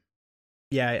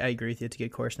agree with you. It's a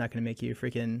good course. Not going to make you a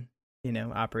freaking,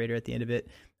 operator at the end of it.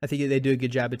 I think they do a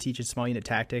good job of teaching small unit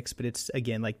tactics, but it's,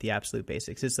 again, like the absolute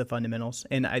basics. It's the fundamentals.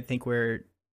 And I think where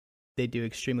they do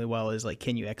extremely well is like,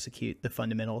 can you execute the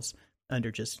fundamentals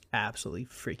under just absolutely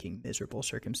freaking miserable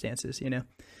circumstances,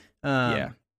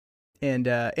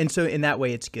 And so in that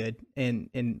way, it's good. And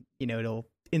it'll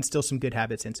instill some good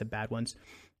habits and some bad ones.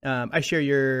 I share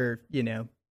your,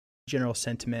 general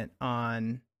sentiment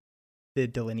on the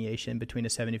delineation between a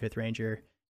 75th Ranger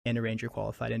and a Ranger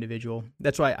qualified individual.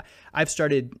 That's why I've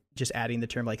started just adding the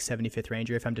term like 75th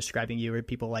Ranger if I'm describing you or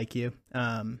people like you.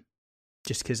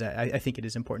 Just because I think it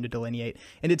is important to delineate,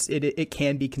 and it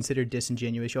can be considered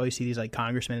disingenuous. You always see these like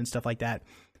congressmen and stuff like that,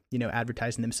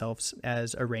 advertising themselves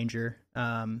as a Ranger,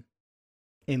 and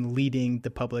leading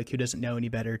the public who doesn't know any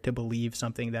better to believe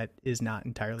something that is not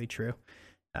entirely true.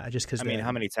 Just because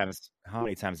how many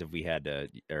times have we had to,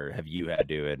 or have you had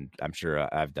to, and I'm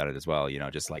sure I've done it as well,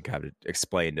 just like have to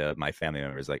explain to my family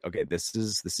members, like, okay, this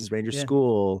is Ranger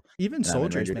school. Even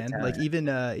soldiers, man, like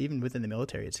even within the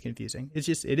military, it's confusing. It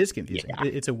is confusing. Yeah.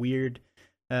 It's a weird,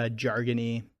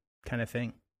 jargony kind of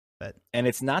thing. And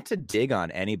it's not to dig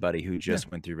on anybody who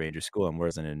just went through Ranger school and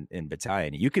wasn't in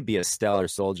battalion. You could be a stellar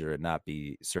soldier and not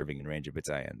be serving in Ranger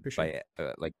battalion, for sure.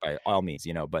 by all means,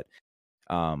 but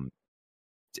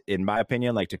in my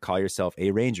opinion, like, to call yourself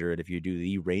a Ranger, and if you do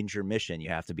the Ranger mission, you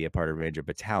have to be a part of Ranger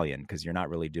battalion, because you're not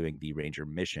really doing the Ranger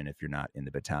mission if you're not in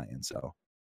the battalion. So,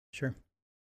 sure.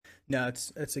 No,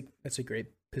 that's a great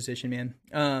position, man.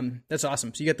 That's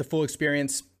awesome. So you got the full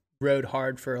experience, rode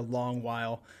hard for a long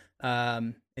while,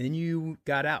 and then you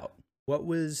got out. What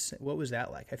was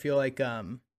that like? I feel like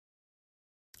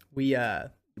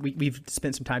we've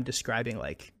spent some time describing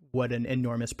like what an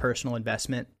enormous personal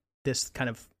investment this kind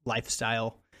of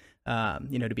lifestyle,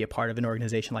 to be a part of an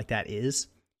organization like that is.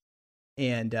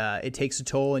 And it takes a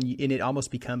toll, and it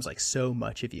almost becomes like so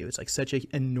much of you. It's like such an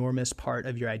enormous part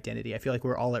of your identity. I feel like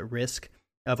we're all at risk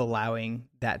of allowing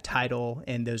that title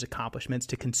and those accomplishments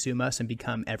to consume us and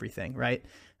become everything, right?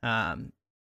 And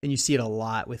you see it a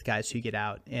lot with guys who get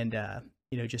out and,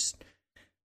 just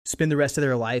spend the rest of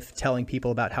their life telling people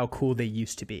about how cool they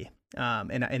used to be.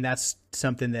 And that's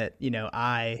something that,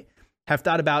 I have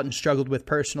thought about and struggled with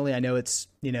personally. I know it's,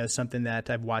 something that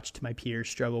I've watched my peers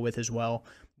struggle with as well.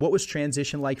 What was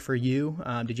transition like for you?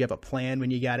 Did you have a plan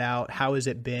when you got out? How has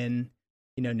it been,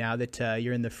 now that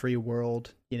you're in the free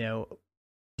world? Do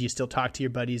you still talk to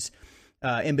your buddies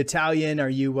in battalion? Are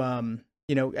you,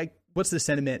 what's the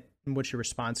sentiment and what's your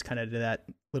response kind of to that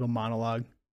little monologue?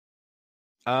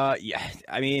 Yeah,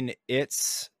 I mean,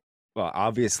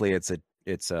 obviously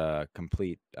it's a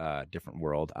complete different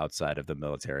world outside of the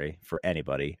military for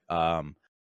anybody.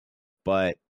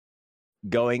 But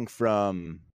going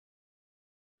from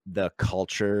the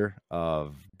culture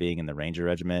of being in the Ranger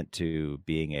Regiment to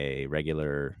being a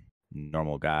regular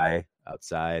normal guy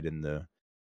outside in the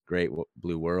great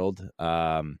blue world,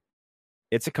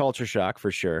 it's a culture shock for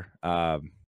sure.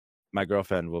 My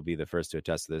girlfriend will be the first to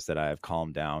attest to this, that I have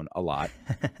calmed down a lot.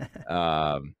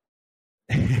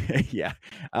 Yeah.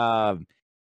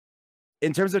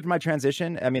 In terms of my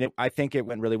transition, I mean, I think it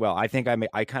went really well. I think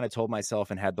I kind of told myself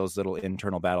and had those little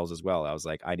internal battles as well. I was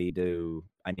like, I need to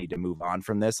move on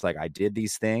from this. Like, I did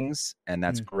these things, and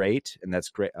that's great. And that's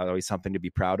great. Always something to be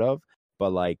proud of.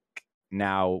 But like,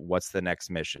 now what's the next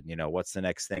mission? What's the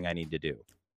next thing I need to do?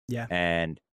 Yeah.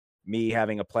 And me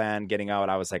having a plan, getting out,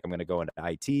 I was like, I'm going to go into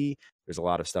IT. There's a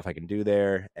lot of stuff I can do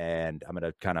there, and I'm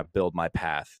going to kind of build my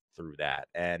path through that.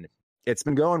 And it's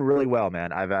been going really well,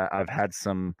 man. I've had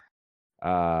some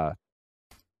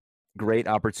great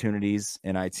opportunities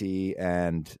in IT,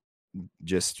 and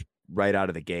just right out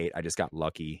of the gate, I just got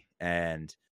lucky.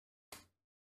 And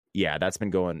yeah, that's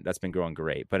been going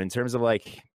great. But in terms of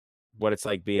like what it's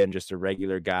like being just a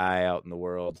regular guy out in the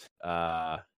world,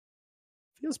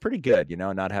 feels pretty good,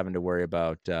 not having to worry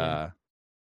about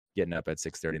getting up at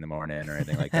 6:30 in the morning or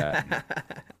anything like that.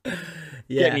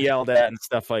 Yeah. Getting yelled at and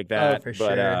stuff like that. Oh, for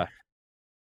sure.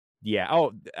 Yeah.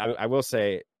 Oh, I will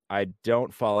say, I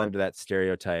don't fall into that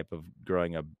stereotype of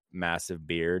growing a massive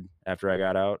beard after I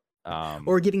got out.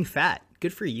 Or getting fat.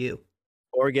 Good for you.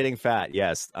 Or getting fat.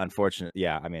 Yes. Unfortunate.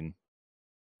 Yeah. I mean,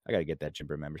 I got to get that gym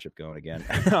membership going again.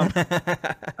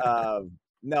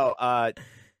 No.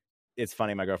 It's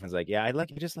funny. My girlfriend's like, yeah, I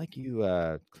just like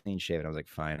you clean shaven. I was like,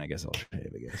 fine, I guess I'll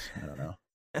shave, I guess. I don't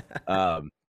know.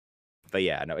 But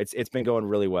yeah, no, it's been going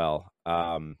really well.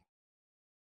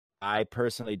 I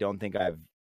personally don't think I've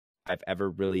ever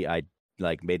really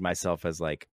made myself as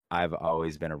like, I've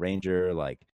always been a Ranger,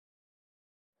 like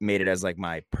made it as like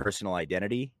my personal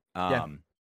identity.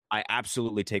 I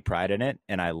absolutely take pride in it,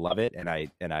 and I love it, and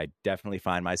I definitely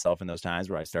find myself in those times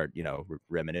where I start,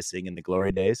 reminiscing in the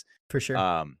glory days. For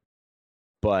sure.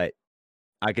 But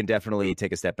I can definitely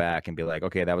take a step back and be like,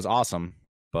 okay, that was awesome,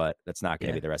 but that's not going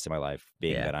to be the rest of my life,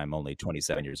 being that I'm only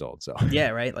 27 years old. So yeah,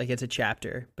 right. Like, it's a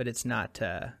chapter, but it's not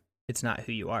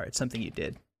who you are. It's something you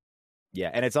did. Yeah.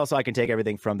 And it's also, I can take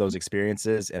everything from those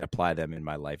experiences and apply them in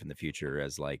my life in the future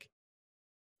as like,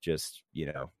 just,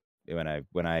 when I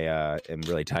am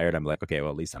really tired, I'm like, okay,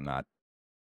 well, at least I'm not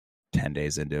 10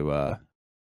 days into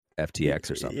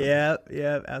FTX or something. Yeah,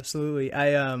 absolutely.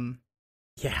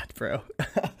 Yeah, bro.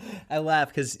 I laugh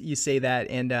because you say that,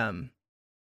 and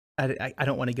I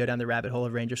don't want to go down the rabbit hole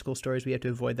of Ranger School stories. We have to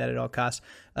avoid that at all costs.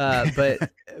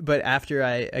 But after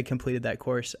I completed that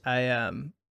course, I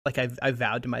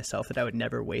vowed to myself that I would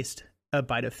never waste a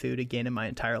bite of food again in my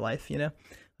entire life. You know,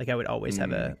 like I would always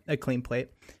have a clean plate.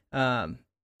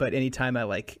 But anytime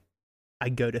I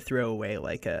go to throw away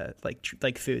like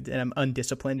food, and I'm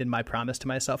undisciplined in my promise to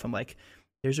myself, I'm like,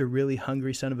 there's a really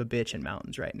hungry son of a bitch in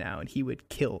mountains right now, and he would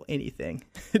kill anything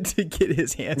to get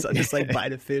his hands on this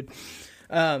bite of food.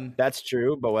 That's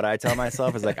true, but what I tell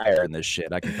myself is like, I earned this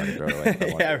shit. I can fucking throw it away if I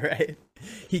want. Yeah, right.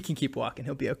 He can keep walking.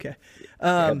 He'll be okay.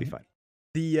 He'll be fine.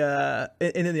 And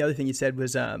then the other thing you said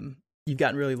was you've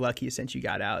gotten really lucky since you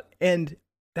got out, and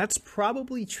that's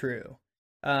probably true.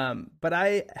 But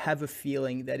I have a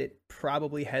feeling that it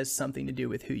probably has something to do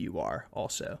with who you are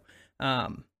also.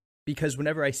 Because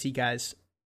whenever I see guys,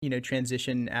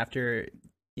 transition after,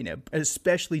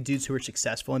 especially dudes who are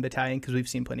successful in battalion, because we've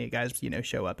seen plenty of guys,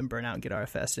 show up and burn out and get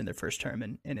RFS in their first term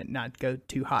and it not go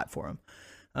too hot for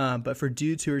them. But for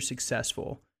dudes who are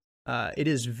successful, it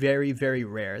is very, very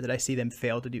rare that I see them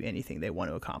fail to do anything they want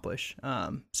to accomplish.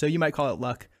 So you might call it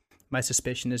luck. My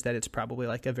suspicion is that it's probably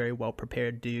like a very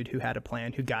well-prepared dude who had a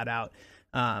plan, who got out,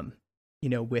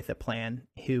 with a plan,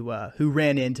 who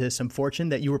ran into some fortune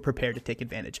that you were prepared to take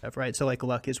advantage of, right? So like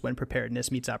luck is when preparedness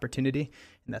meets opportunity,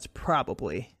 and that's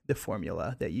probably the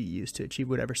formula that you use to achieve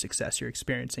whatever success you're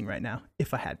experiencing right now,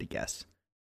 if I had to guess.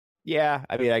 Yeah,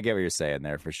 I mean, I get what you're saying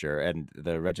there for sure, and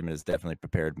the regiment has definitely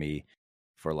prepared me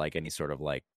for like any sort of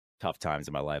like tough times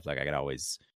in my life. Like I can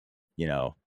always,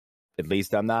 at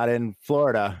least I'm not in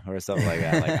Florida or something like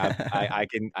that. Like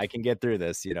I can get through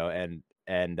this,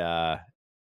 and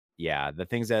yeah, the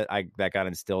things that got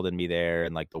instilled in me there,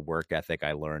 and like the work ethic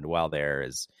I learned while there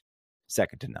is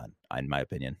second to none, in my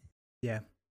opinion. Yeah,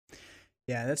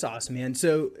 that's awesome, man.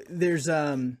 So there's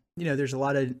there's a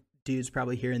lot of dudes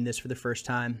probably hearing this for the first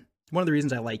time. One of the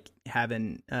reasons I like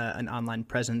having an online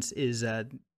presence is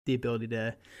the ability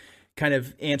to kind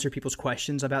of answer people's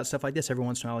questions about stuff like this. Every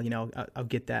once in a while, I'll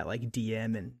get that like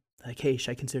DM and like, hey,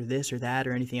 should I consider this or that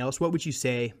or anything else? What would you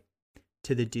say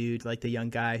to the dude, like the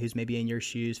young guy who's maybe in your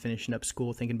shoes, finishing up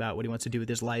school, thinking about what he wants to do with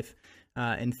his life,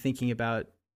 and thinking about,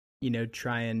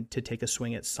 trying to take a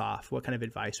swing at SOF? What kind of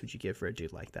advice would you give for a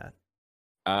dude like that?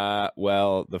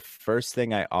 Well, the first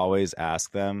thing I always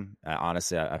ask them,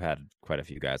 honestly, I've had quite a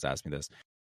few guys ask me this,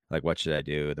 like, what should I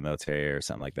do in the military or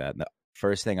something like that? And the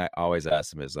first thing I always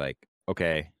ask them is like,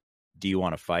 okay, do you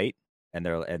want to fight? And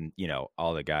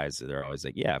all the guys, they're always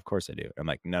like, yeah, of course I do. I'm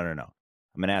like, no. I'm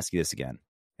going to ask you this again,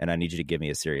 and I need you to give me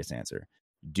a serious answer.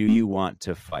 Do you want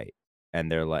to fight?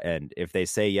 And they're like, and if they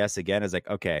say yes again, it's like,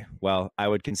 okay, well, I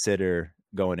would consider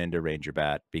going into Ranger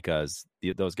Bat because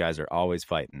those guys are always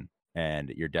fighting, and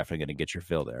you're definitely going to get your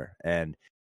fill there. And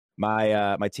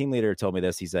my team leader told me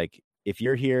this. He's like, if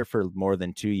you're here for more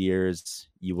than 2 years,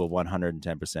 you will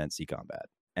 110% see combat.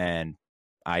 And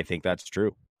I think that's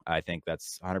true. I think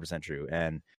that's 100% true.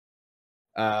 And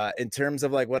in terms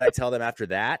of like what I tell them after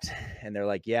that, and they're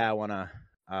like, yeah, I want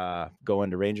to go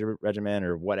into Ranger Regiment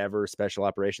or whatever special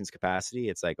operations capacity.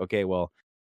 It's like, okay, well,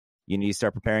 you need to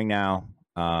start preparing now.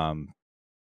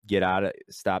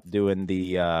 Stop doing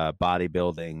the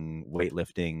bodybuilding,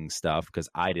 weightlifting stuff, because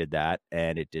I did that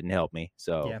and it didn't help me.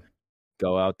 So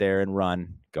Go out there and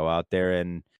run. Go out there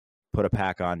and put a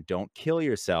pack on. Don't kill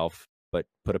yourself, but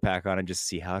put a pack on and just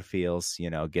see how it feels.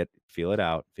 Feel it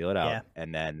out,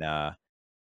 and then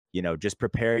just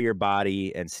prepare your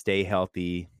body and stay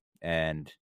healthy,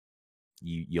 and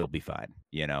you'll be fine.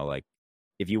 Like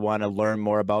if you want to learn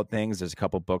more about things, there's a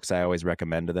couple books I always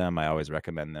recommend to them. I always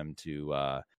recommend them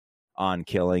to On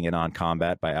Killing and On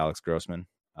Combat by Alex Grossman.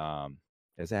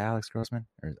 Is it Alex Grossman?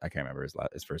 Or I can't remember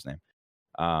his first name.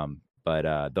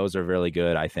 But those are really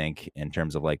good, I think, in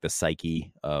terms of like the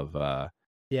psyche of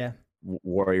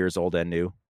warriors, old and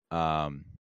new.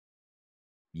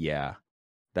 Yeah,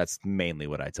 that's mainly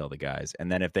what I tell the guys.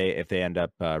 And then if they end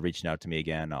up reaching out to me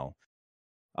again,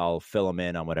 I'll fill them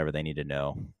in on whatever they need to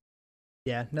know.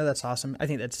 Yeah, no, that's awesome. I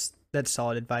think that's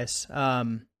solid advice.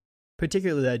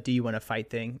 Particularly the do you want to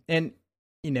fight thing. And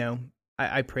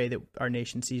I pray that our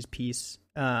nation sees peace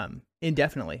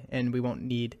indefinitely, and we won't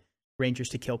need Rangers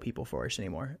to kill people for us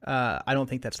anymore. I don't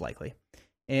think that's likely.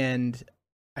 And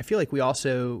I feel like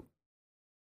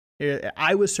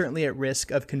I was certainly at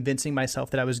risk of convincing myself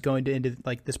that I was going into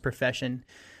like this profession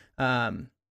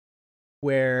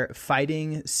where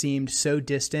fighting seemed so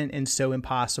distant and so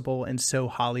impossible and so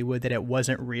Hollywood that it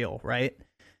wasn't real, right?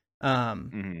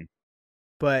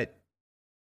 But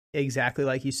exactly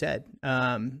like you said.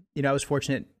 You know, I was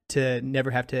fortunate to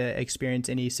never have to experience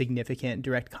any significant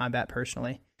direct combat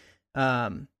personally.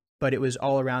 But it was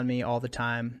all around me all the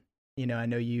time. You know, I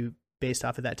know you, based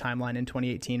off of that timeline in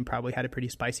 2018, probably had a pretty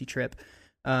spicy trip.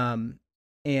 And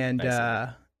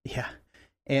yeah,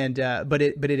 and but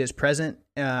it is present.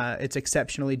 It's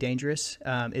exceptionally dangerous.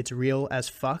 It's real as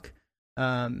fuck.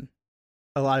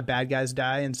 A lot of bad guys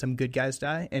die and some good guys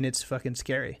die, and it's fucking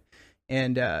scary.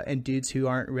 And dudes who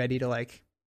aren't ready to, like,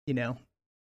 you know,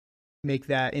 make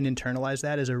that and internalize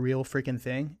that as a real freaking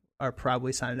thing are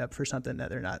probably signing up for something that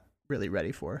they're not really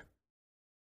ready for.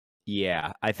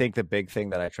 Yeah, I think the big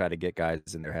thing that I try to get guys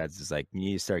in their heads is like, you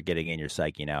need to start getting in your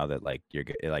psyche now that like you're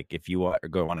like, if you want to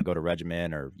go to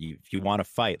regiment, or if you want to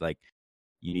fight, like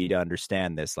you need to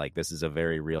understand this. Like this is a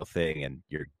very real thing, and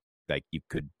you're like, you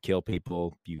could kill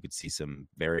people, you could see some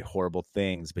very horrible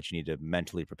things, but you need to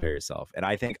mentally prepare yourself. And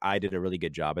I think I did a really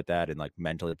good job at that, and like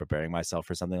mentally preparing myself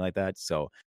for something like that. So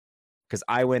because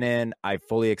I went in, I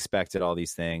fully expected all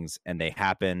these things, and they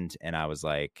happened, and I was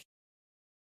like,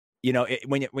 you know,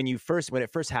 when it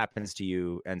first happens to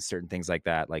you, and certain things like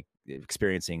that, like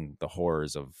experiencing the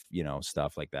horrors of, you know,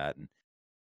 stuff like that, and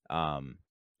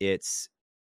it's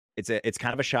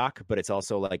kind of a shock, but it's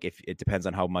also like, if it depends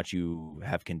on how much you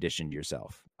have conditioned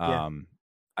yourself. Yeah.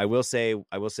 I will say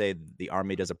the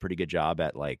Army does a pretty good job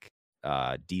at like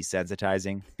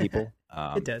desensitizing people.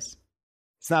 It does.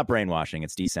 It's not brainwashing,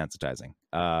 it's desensitizing.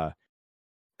 I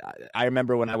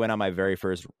remember when I went on my very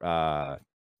first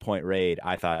point raid,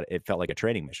 I thought it felt like a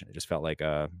training mission. It just felt like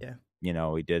you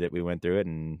know, we did it, we went through it,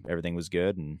 and everything was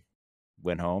good, and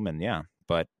went home, and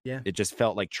but it just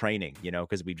felt like training, you know,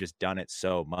 because we've just done it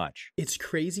so much. It's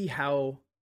crazy how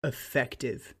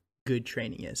effective good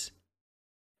training is.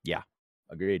 Yeah,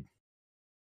 agreed.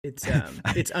 It's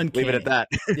uncanny. Leave it at that.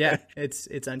 Yeah,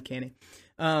 it's uncanny.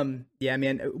 Yeah,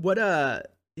 man. What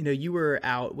you know, you were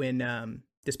out when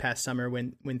this past summer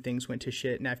when things went to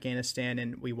shit in Afghanistan,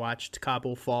 and we watched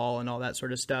Kabul fall and all that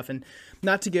sort of stuff. And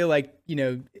not to go like, you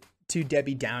know, too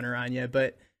Debbie Downer on you,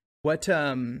 but what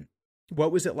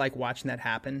was it like watching that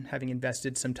happen, having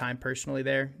invested some time personally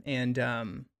there? And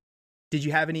did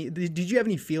you have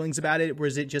any feelings about it? Or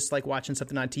was it just like watching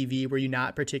something on TV? Were you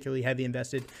not particularly heavy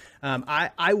invested?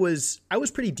 I was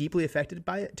pretty deeply affected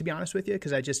by it, to be honest with you,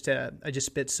 because I just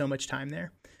spent so much time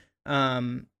there.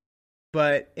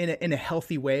 But in a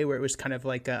healthy way, where it was kind of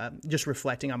like just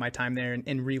reflecting on my time there,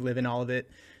 and reliving all of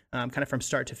it, kind of from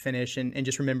start to finish, and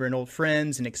just remembering old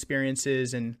friends and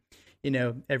experiences, and, you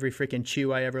know, every freaking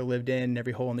chew I ever lived in,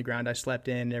 every hole in the ground I slept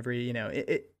in, every, you know,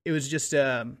 it was just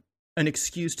an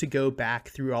excuse to go back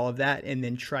through all of that, and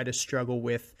then try to struggle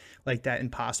with like that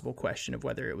impossible question of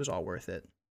whether it was all worth it.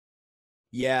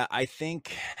 Yeah, I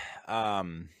think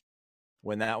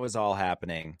when that was all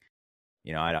happening,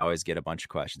 you know, I'd always get a bunch of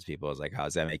questions. People was like, how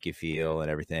does that make you feel,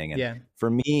 and everything. And for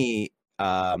me,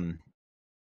 I've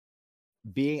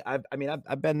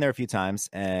been there a few times,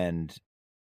 and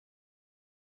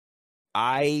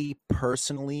I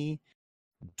personally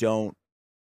don't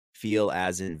feel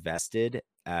as invested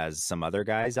as some other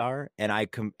guys are, and I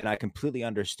completely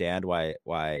understand why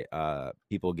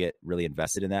people get really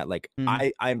invested in that. Like,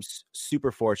 I'm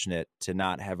super fortunate to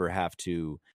not ever have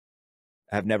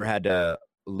never had to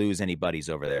lose any buddies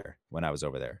over there when I was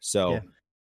over there. So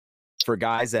for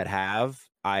guys that have,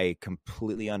 I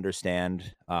completely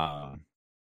understand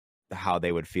how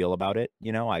they would feel about it.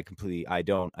 You know, I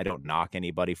don't knock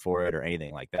anybody for it or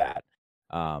anything like that.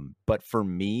 But for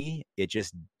me, it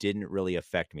just didn't really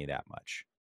affect me that much.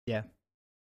 Yeah.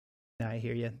 I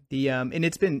hear you. And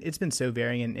it's been so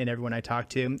varying in everyone I talk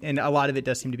to, and a lot of it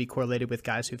does seem to be correlated with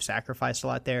guys who've sacrificed a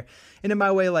lot there. And in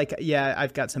my way, like, yeah,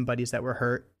 I've got some buddies that were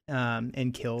hurt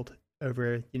and killed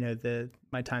over, you know,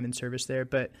 my time in service there.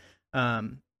 But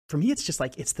for me, it's just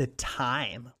like, it's the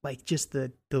time, like just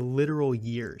the literal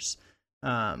years,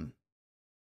 and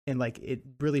like it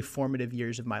really formative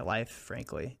years of my life,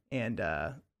 frankly, and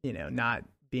you know, not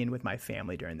being with my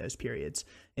family during those periods.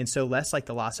 And so less like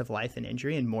the loss of life and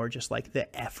injury, and more just like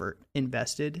the effort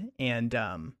invested and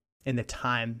the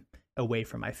time away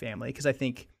from my family. Because I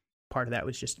think part of that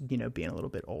was just, you know, being a little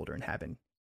bit older and having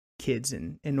kids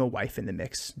and a wife in the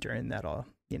mix during that all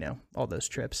those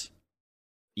trips.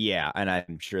 Yeah, and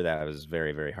I'm sure that was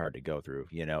very, very hard to go through,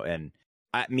 you know. And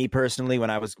me personally, when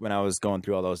I was going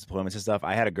through all those deployments and stuff,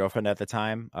 I had a girlfriend at the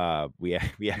time. We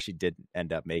actually did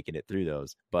end up making it through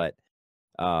those, but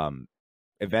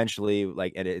eventually,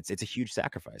 like, and it's a huge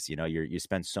sacrifice, you know. You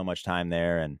spend so much time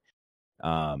there,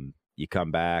 and you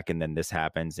come back, and then this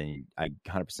happens, and I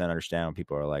 100% understand when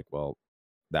people are like, well,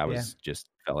 that was just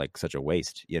felt like such a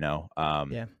waste, you know.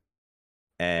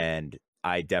 And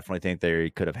I definitely think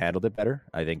they could have handled it better.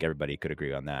 I think everybody could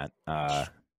agree on that.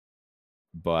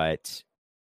 But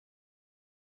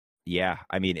yeah,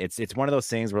 I mean, it's one of those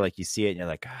things where like you see it and you're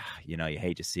like, you know, you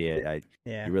hate to see it.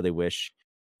 You really wish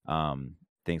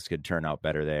things could turn out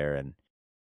better there.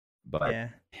 But yeah,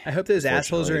 I hope those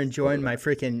assholes are enjoying my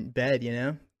freaking bed, you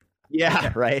know?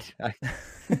 Yeah, right.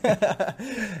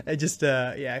 I just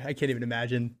I can't even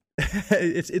imagine.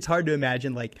 It's hard to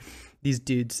imagine like these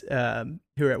dudes who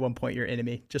are at one point your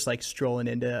enemy just like strolling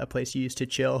into a place you used to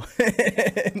chill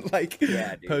and like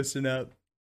posting up.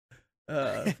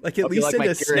 Like at least send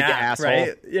a snap,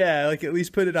 right? Yeah, like at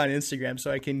least put it on Instagram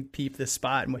so I can peep the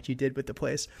spot and what you did with the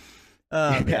place.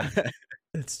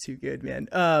 That's too good,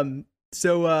 man.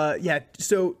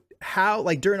 So how,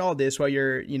 like during all this, while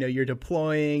you're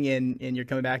deploying and you're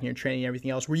coming back and you're training and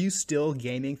everything else, were you still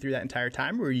gaming through that entire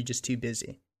time, or were you just too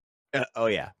busy? Oh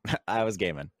yeah, I was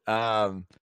gaming.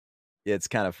 It's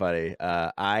kind of funny.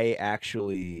 I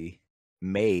actually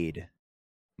made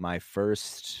my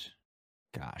first,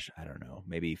 gosh, I don't know,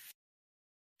 maybe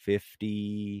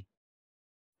 50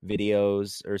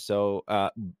 videos or so.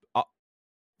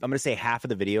 I'm going to say half of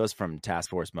the videos from Task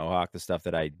Force Mohawk, the stuff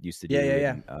that I used to do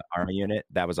in Army Unit,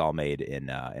 that was all made in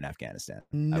Afghanistan.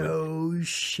 No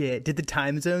shit. Did the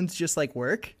time zones just like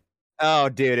work? Oh,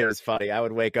 dude, it was funny. I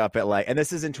would wake up at like, and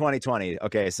this is in 2020.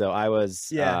 Okay, so I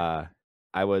was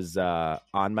on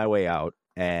my way out,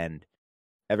 and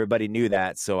everybody knew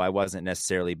that, so I wasn't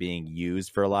necessarily being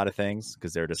used for a lot of things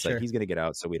because they're just like, he's going to get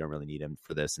out, so we don't really need him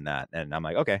for this and that. And I'm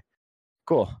like, okay,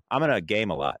 cool. I'm going to game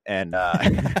a lot. And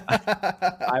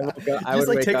I would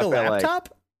like take a laptop?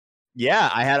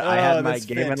 I had my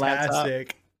gaming laptop.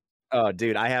 Oh,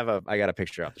 dude, I got a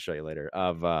picture I'll have to show you later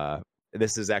of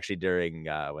this is actually during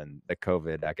when the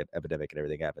COVID epidemic and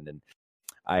everything happened, and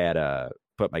I had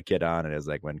put my kit on, and it was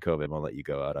like when COVID won't let you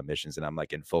go out on missions, and I'm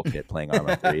like in full kit playing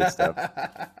Arma 3 stuff.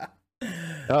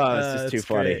 Oh, it's just too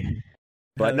funny.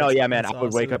 But no, yeah, man, I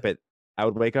would wake up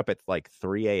at like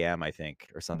 3 a.m. I think,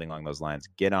 or something along those lines.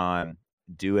 Get on,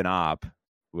 do an op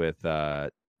with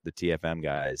the TFM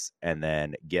guys, and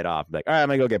then get off. Like, all right, I'm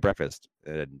gonna go get breakfast,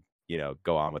 and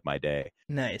go on with my day.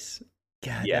 Nice.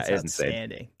 God, yeah, that's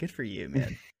outstanding. Insane. Good for you,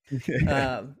 man.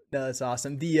 No, that's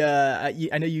awesome. I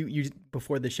know you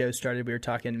before the show started, we were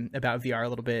talking about VR a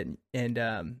little bit, and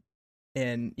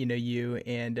you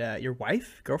and your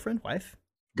girlfriend,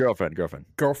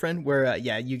 where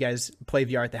you guys play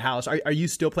VR at the house. Are you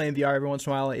still playing VR every once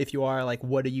in a while? If you are, like,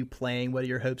 what are you playing? What are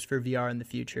your hopes for VR in the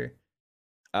future?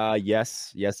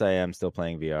 Yes, I am still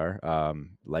playing VR.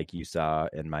 Like you saw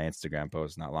in my Instagram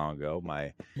post not long ago,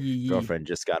 my girlfriend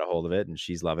just got a hold of it and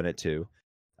she's loving it too.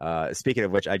 Speaking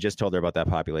of which, I just told her about that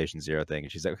Population Zero thing,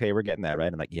 and she's like, "Okay, we're getting that,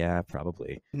 right?" I'm like, "Yeah,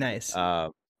 probably." Nice. My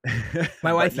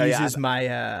wife uses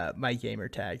my gamer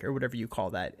tag or whatever you call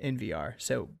that in VR,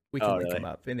 so we can link them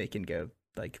up and they can go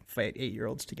like fight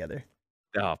 8-year-olds together.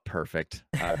 Oh, perfect!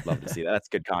 I'd love to see that. That's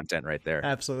good content right there.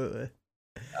 Absolutely.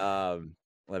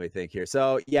 Let me think here.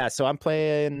 So I'm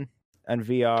playing on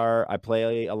VR. I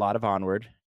play a lot of Onward,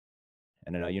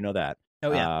 and I know you know that.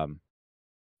 Oh yeah.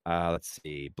 Let's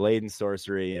see, Blade and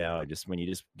Sorcery. Just when you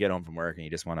just get home from work and you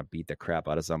just want to beat the crap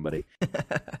out of somebody.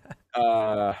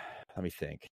 Let me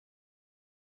think.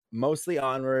 Mostly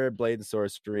Onward, Blade and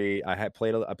Sorcery. I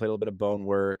played a little bit of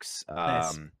Boneworks.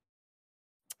 Nice.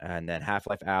 And then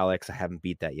Half-Life Alyx. I haven't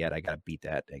beat that yet. I gotta beat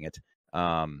that. Dang it.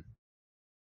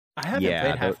 I haven't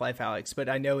played Half-Life Alyx, but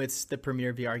I know it's the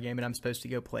premier VR game and I'm supposed to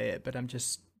go play it, but I'm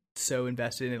just so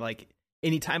invested in it. Like,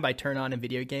 anytime I turn on a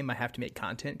video game, I have to make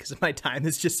content because my time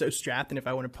is just so strapped. And if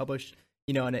I want to publish,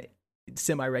 on a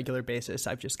semi-regular basis,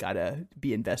 I've just got to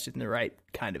be invested in the right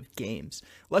kind of games.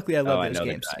 Luckily, I love those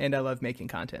games and I love making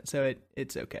content. So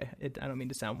it's okay. I don't mean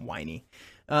to sound whiny.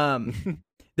 But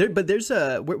there's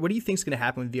what do you think is going to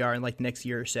happen with VR in like the next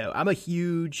year or so? I'm a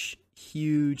huge,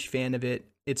 huge fan of it.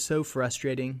 It's so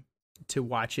frustrating to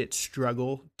watch it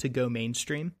struggle to go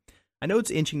mainstream. I know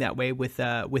it's inching that way with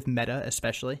Meta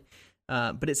especially,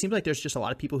 but it seems like there's just a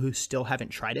lot of people who still haven't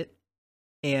tried it.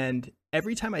 And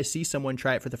every time I see someone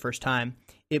try it for the first time,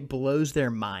 it blows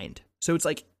their mind. So it's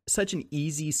like such an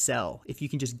easy sell if you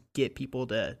can just get people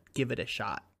to give it a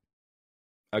shot.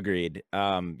 Agreed.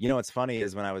 What's funny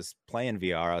is when I was playing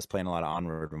VR, I was playing a lot of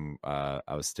Onward when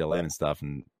I was still in and stuff,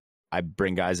 and I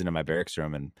bring guys into my barracks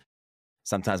room, and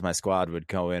sometimes my squad would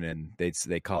go in and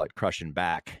they call it crushing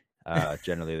back.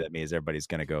 Generally that means everybody's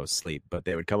gonna go sleep, but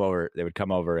they would come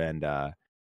over and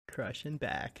crushing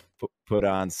back, put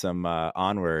on some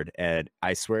Onward, and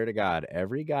I swear to God,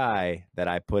 every guy that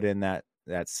I put in that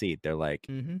seat, they're like,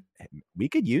 we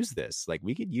could use this. Like,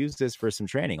 we could use this for some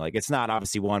training. Like, it's not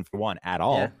obviously 1-for-1 at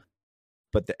all,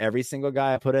 but every single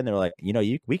guy I put in, they're like,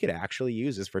 we could actually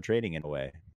use this for training in a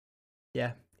way.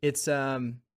 Yeah, it's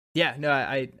yeah, no,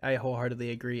 I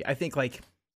wholeheartedly agree. I think like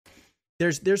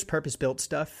there's purpose built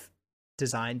stuff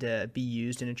designed to be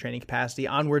used in a training capacity.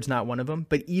 Onward's not one of them,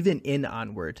 but even in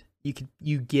Onward,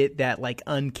 you get that like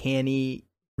uncanny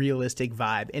realistic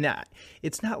vibe, and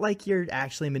it's not like you're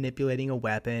actually manipulating a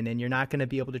weapon, and you're not going to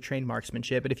be able to train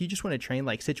marksmanship. But if you just want to train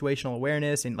like situational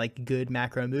awareness and like good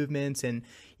macro movements and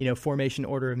formation,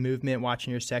 order of movement,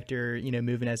 watching your sector,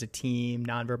 moving as a team,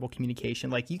 nonverbal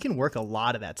communication, like you can work a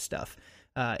lot of that stuff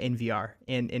in VR,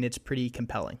 and it's pretty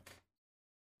compelling.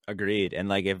 Agreed. And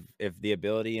like if the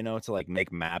ability, to like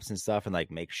make maps and stuff and like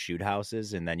make shoot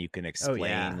houses, and then you can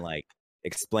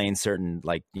explain certain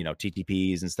like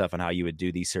TTPs and stuff and how you would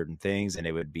do these certain things, and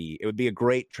it would be a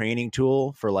great training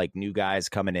tool for like new guys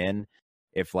coming in,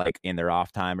 if like in their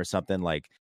off time or something, like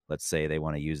let's say they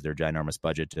want to use their ginormous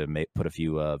budget to put a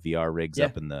few VR rigs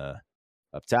up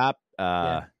top,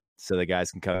 so the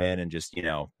guys can come in and just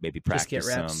maybe practice get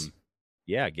reps.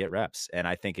 Get reps. And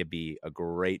I think it'd be a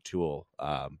great tool,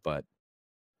 but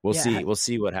we'll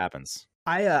see what happens.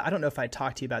 I don't know if I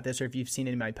talked to you about this or if you've seen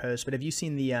any of my posts, but have you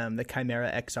seen the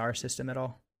Chimera XR system at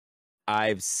all?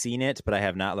 I've seen it, but I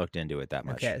have not looked into it that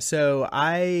much. Okay, so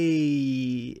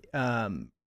I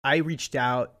reached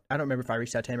out. I don't remember if I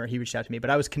reached out to him or he reached out to me, but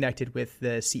I was connected with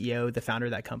the CEO, the founder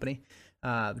of that company.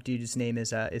 Dude's name is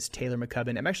Taylor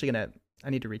McCubbin. I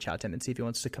need to reach out to him and see if he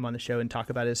wants to come on the show and talk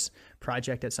about his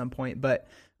project at some point. But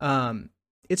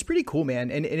it's pretty cool, man,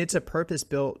 and it's a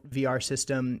purpose-built VR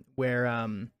system where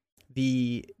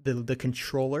the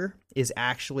controller is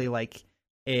actually like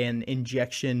an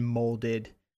injection molded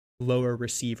lower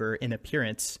receiver in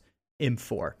appearance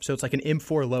M4. So it's like an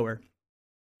M4 lower,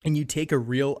 and you take a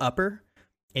real upper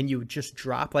and you just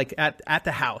drop like at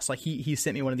the house. Like he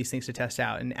sent me one of these things to test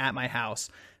out, and at my house,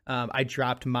 I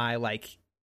dropped my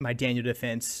Daniel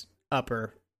Defense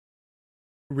upper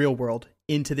real world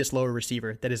into this lower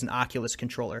receiver that is an Oculus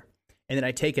controller. And then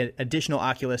I take an additional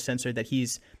Oculus sensor that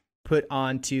he's put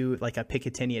onto like a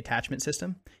Picatinny attachment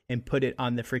system and put it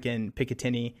on the freaking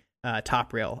Picatinny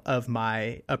top rail of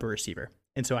my upper receiver.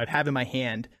 And so I have in my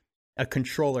hand a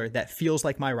controller that feels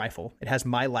like my rifle. It has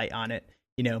my light on it,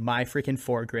 my freaking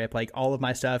foregrip, like all of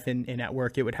my stuff. And at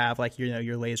work, it would have like,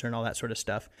 your laser and all that sort of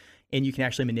stuff. And you can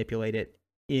actually manipulate it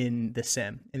in the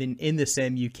sim. And then in the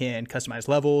sim, you can customize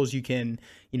levels. You can,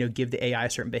 give the AI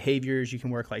certain behaviors. You can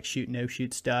work like shoot, no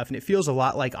shoot stuff. And it feels a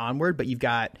lot like Onward, but you've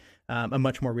got a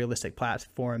much more realistic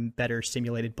platform, better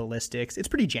simulated ballistics. It's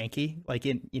pretty janky, like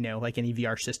like any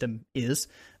VR system is,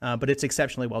 but it's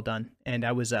exceptionally well done. And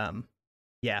I was, I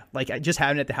just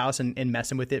having it at the house and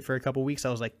messing with it for a couple of weeks. I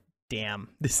was like, damn,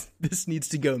 this needs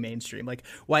to go mainstream. Like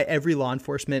why every law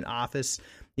enforcement office,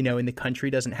 in the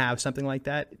country doesn't have something like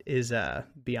that is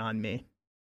beyond me.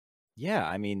 Yeah,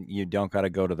 I mean, you don't got to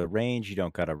go to the range. You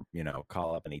don't got to,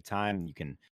 call up anytime.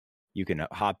 You can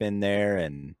hop in there,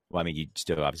 and you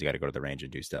still obviously got to go to the range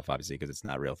and do stuff, obviously, because it's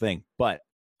not a real thing. But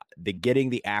getting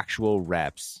the actual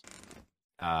reps,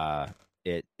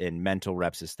 in mental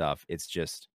reps and stuff, it's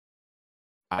just,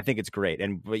 I think it's great.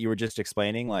 And what you were just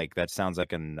explaining, like that sounds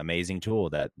like an amazing tool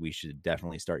that we should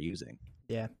definitely start using.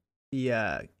 Yeah,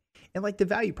 and like the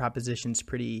value proposition's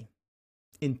pretty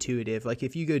intuitive. Like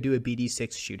if you go do a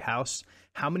BD6 shoot house,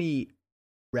 how many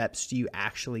reps do you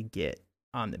actually get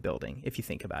on the building? If you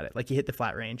think about it, like you hit the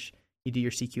flat range, you do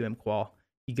your CQM qual,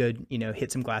 you go,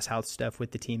 hit some glass house stuff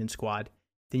with the team and squad.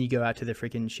 Then you go out to the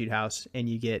freaking shoot house and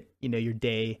you get, your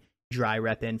day dry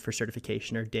rep in for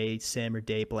certification or day sim or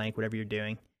day blank, whatever you're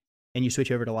doing. And you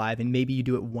switch over to live, and maybe you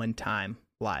do it one time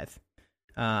live.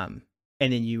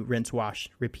 And then you rinse, wash,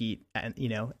 repeat, and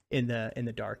in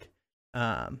the dark.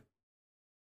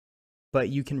 But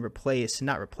you can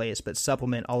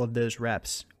supplement all of those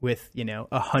reps with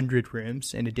 100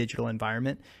 rooms in a digital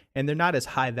environment, and they're not as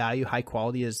high value, high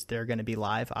quality as they're going to be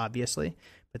live, obviously,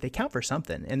 but they count for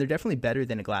something, and they're definitely better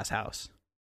than a glass house.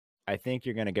 I think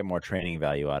you're going to get more training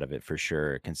value out of it for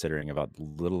sure, considering about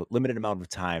limited amount of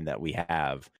time that we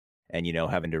have, and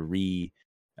having to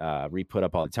re-put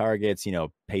up all the targets,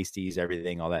 pasties,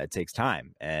 everything, all that. It takes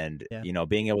time. And,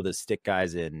 being able to stick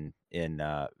guys in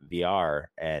VR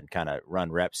and kind of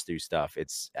run reps through stuff,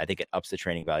 I think it ups the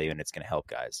training value, and it's going to help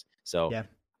guys. So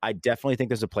I definitely think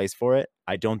there's a place for it.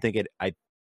 I don't think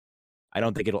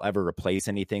it'll ever replace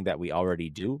anything that we already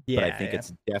do, but I think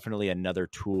it's definitely another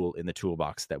tool in the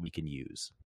toolbox that we can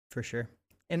use. For sure.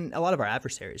 And a lot of our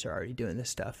adversaries are already doing this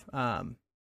stuff. What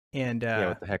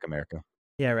the heck, America?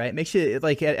 Yeah, right. Makes you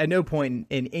like at no point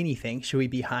in anything should we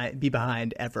be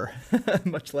behind ever,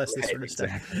 much less this sort of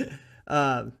stuff.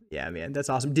 Yeah, man, that's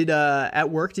awesome. Did at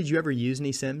work, did you ever use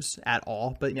any sims at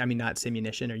all? But I mean, not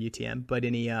Simunition or UTM, but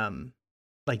any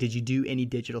like, did you do any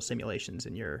digital simulations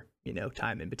in your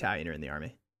time in battalion or in the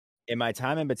army? In my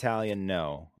time in battalion,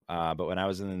 no. But when I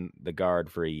was in the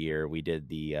guard for a year, we did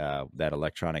the that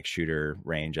electronic shooter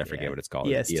range. I forget what it's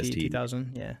called. EST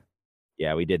 2000. Yeah.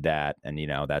 Yeah, we did that, and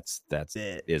that's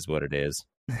it is what it is.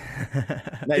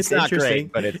 It's not interesting,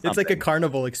 great, but it's like a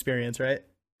carnival experience, right?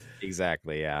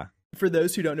 Exactly. Yeah. For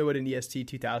those who don't know what an EST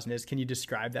 2000 is, can you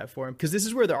describe that for them? Because this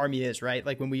is where the Army is, right?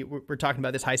 Like when we're talking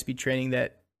about this high-speed training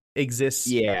that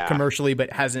exists commercially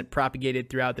but hasn't propagated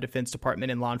throughout the Defense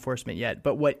Department and law enforcement yet.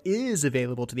 But what is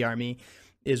available to the Army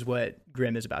is what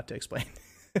Grim is about to explain.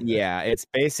 Yeah, it's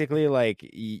basically like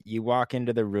you walk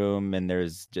into the room and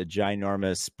there's a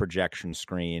ginormous projection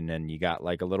screen and you got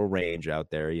like a little range out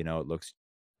there. It looks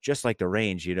just like the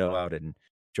range, out in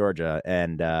Georgia.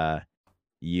 And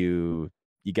you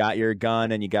got your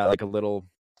gun and you got like a little,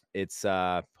 it's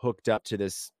hooked up to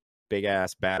this big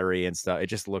ass battery and stuff. It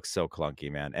just looks so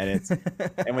clunky, man. And it's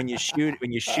and when you shoot,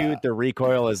 the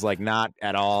recoil is like not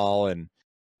at all, and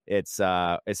it's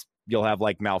you'll have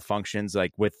like malfunctions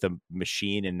like with the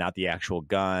machine and not the actual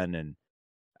gun. And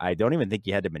I don't even think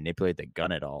you had to manipulate the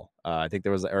gun at all. I think it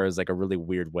was like a really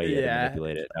weird way you had to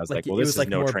manipulate it. I was like, well, this is like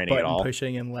no training at all.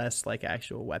 Pushing and less like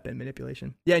actual weapon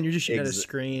manipulation. Yeah, and you're just shooting at a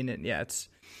screen, and yeah, it's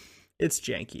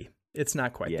janky. It's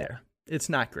not quite there. It's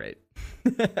not great.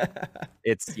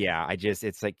 It's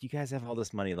like, you guys have all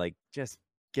this money, like just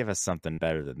give us something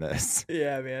better than this.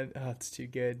 Yeah, man. Oh, it's too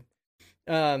good.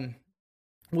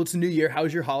 Well, it's a new year. How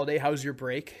was your holiday? How was your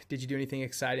break? Did you do anything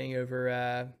exciting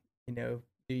over New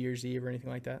Year's Eve or anything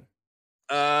like that?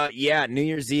 Yeah, New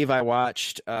Year's Eve I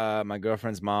watched my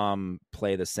girlfriend's mom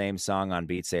play the same song on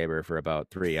Beat Saber for about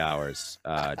 3 hours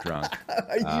drunk.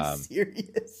 Are you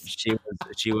serious?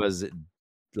 She was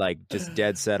like just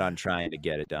dead set on trying to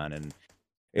get it done, and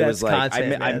it That's was like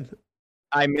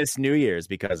I missed New Year's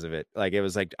because of it. Like it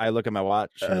was like I look at my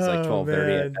watch and it's like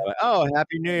 12:30. And I'm like, oh,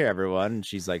 Happy New Year, everyone! And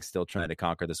she's like still trying to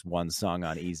conquer this one song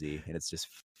on easy, and it's just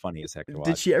funny as heck to watch.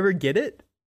 Did she ever get it?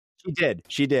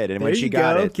 She did, and there when she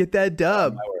got it, get that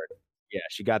dub. Yeah,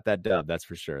 she got that dub. That's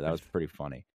for sure. That was pretty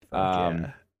funny.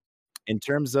 Yeah. In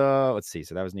terms of, let's see,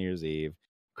 so that was New Year's Eve.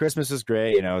 Christmas was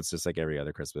great. It's just like every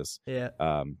other Christmas. Yeah.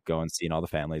 Going seeing all the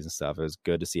families and stuff. It was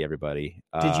good to see everybody.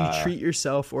 Did you treat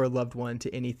yourself or a loved one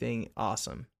to anything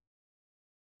awesome?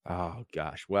 Oh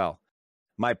gosh. Well,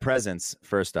 my presents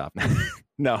first off.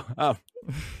 No.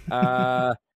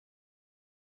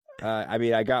 I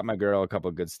mean, I got my girl a couple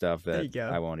of good stuff that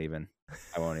I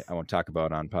won't talk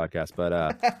about on podcast,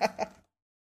 but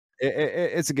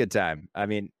it's a good time. I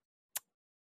mean,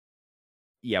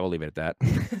 yeah, we'll leave it at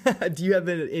that. Do you have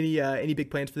any big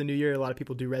plans for the new year? A lot of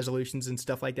people do resolutions and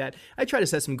stuff like that. I try to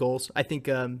set some goals. I think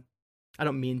I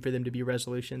don't mean for them to be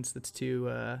resolutions. That's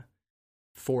too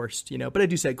forced, but I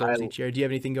do set goals each year. Do you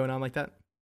have anything going on like that?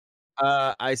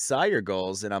 I saw your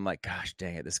goals and I'm like, gosh,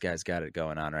 dang it, this guy's got it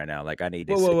going on right now. Like I need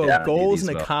to sit down. Goals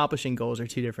and accomplishing goals are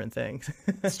two different things.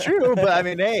 It's true, but I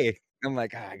mean, hey, I'm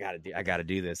like, I gotta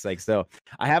do this. Like, so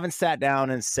I haven't sat down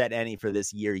and set any for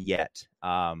this year yet.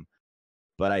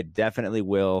 But I definitely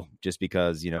will, just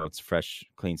because it's a fresh,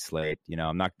 clean slate.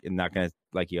 I'm not gonna,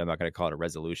 like you, I'm not gonna call it a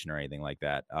resolution or anything like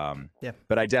that. Yeah.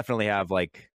 But I definitely have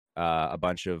like a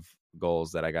bunch of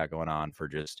goals that I got going on for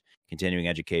just continuing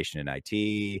education in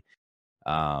IT,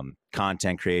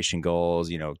 content creation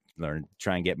goals.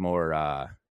 Try and get more. I'm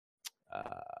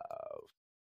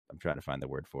trying to find the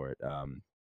word for it.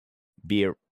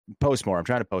 Post more. I'm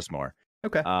trying to post more.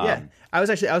 Okay. Yeah. I was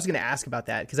going to ask about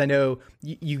that, because I know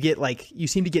you get you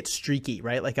seem to get streaky,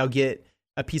 right? Like I'll get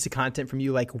a piece of content from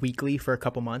you like weekly for a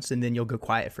couple months, and then you'll go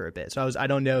quiet for a bit. So I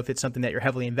don't know if it's something that you're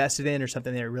heavily invested in or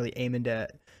something that you're really aiming to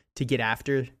get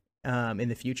after in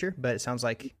the future, but it sounds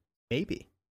like maybe.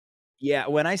 Yeah.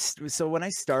 When I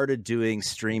started doing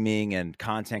streaming and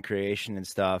content creation and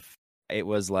stuff, it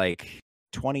was like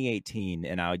 2018,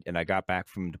 and I got back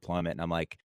from deployment, and I'm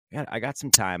like, I got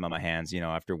some time on my hands,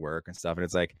 after work and stuff. And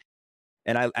it's like,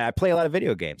 and I play a lot of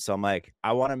video games. So I'm like,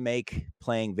 I want to make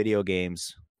playing video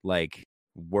games like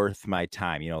worth my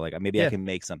time. Like maybe I can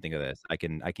make something of this. I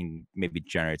can maybe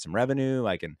generate some revenue.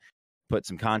 I can put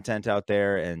some content out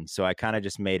there. And so I kind of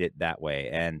just made it that way.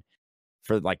 And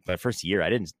for like my first year, I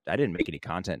didn't make any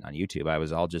content on YouTube. I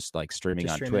was all just like streaming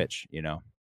on Twitch,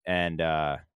 and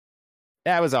yeah,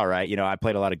 it was all right. I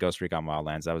played a lot of Ghost Recon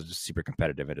Wildlands. I was just super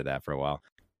competitive into that for a while.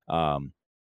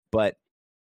 But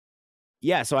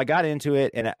yeah, so I got into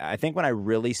it, and I think when I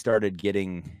really started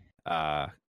getting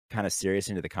kind of serious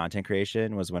into the content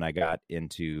creation was when I got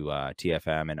into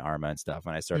TFM and Arma and stuff,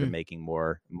 and I started making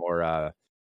more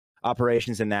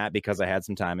operations in that because I had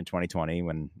some time in 2020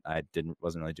 when I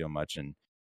wasn't really doing much, and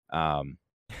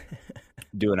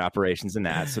doing operations in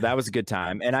that. So that was a good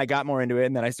time, and I got more into it,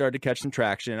 and then I started to catch some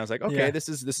traction. And I was like, okay, this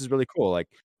is really cool. Like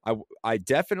I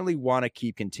definitely want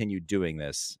to continue doing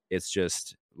this. It's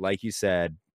just like you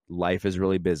said, life is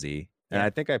really busy. And I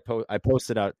think I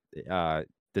posted out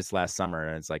this last summer,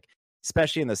 and it's like,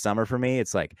 especially in the summer for me,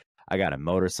 it's like I got a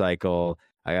motorcycle,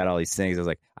 I got all these things. I was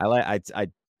like, I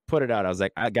put it out. I was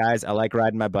like, guys, I like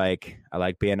riding my bike, I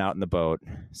like being out in the boat.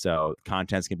 So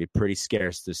content's gonna be pretty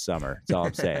scarce this summer. That's all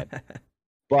I'm saying.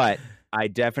 But I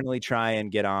definitely try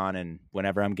and get on, and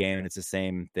whenever I'm gaming, it's the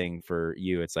same thing for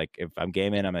you. It's like if I'm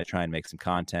gaming, I'm gonna try and make some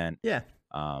content. Yeah.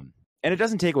 And it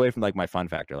doesn't take away from like my fun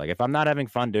factor. Like if I'm not having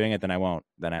fun doing it, then I won't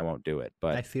do it.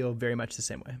 But I feel very much the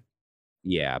same way.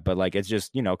 Yeah, but like it's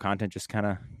just, content just kind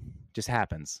of just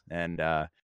happens. And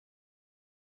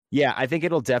yeah, I think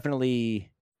it'll definitely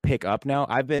pick up now.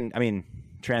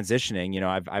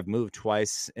 Transitioning, I've moved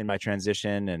twice in my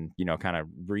transition and, kind of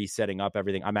resetting up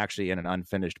everything. I'm actually in an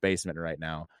unfinished basement right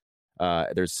now.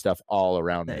 There's stuff all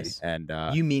around me. And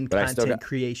you mean content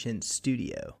creation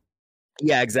studio?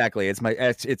 Yeah, exactly. It's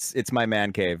my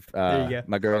man cave. There you go.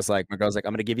 My girl's like, I'm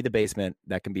gonna give you the basement.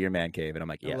 That can be your man cave. And I'm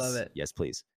like, yes, I love it. Yes,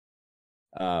 please.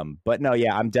 But no,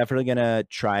 yeah, I'm definitely gonna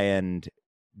try and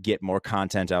get more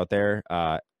content out there.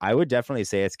 I would definitely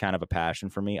say it's kind of a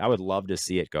passion for me. I would love to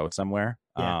see it go somewhere.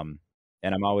 Yeah.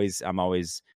 And I'm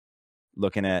always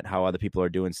looking at how other people are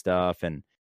doing stuff and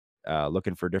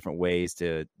looking for different ways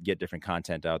to get different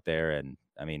content out there. And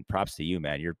I mean, props to you,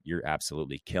 man. You're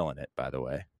absolutely killing it, by the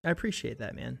way. I appreciate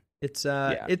that, man. It's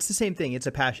it's the same thing. It's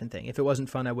a passion thing. If it wasn't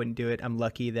fun, I wouldn't do it. I'm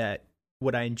lucky that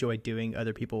what I enjoy doing,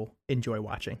 other people enjoy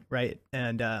watching, right?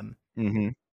 And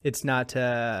it's not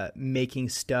making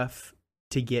stuff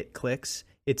to get clicks.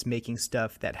 It's making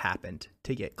stuff that happened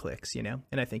to get clicks, And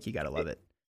I think you got to love it.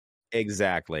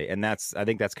 Exactly. And I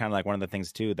think that's kind of like one of the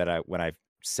things too, that when I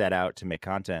set out to make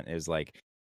content is like,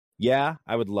 yeah,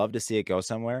 I would love to see it go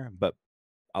somewhere, but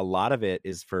a lot of it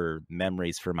is for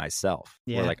memories for myself.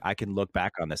 Yeah. Where like I can look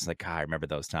back on this like, I remember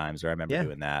those times, or I remember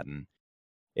doing that. And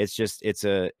it's just, it's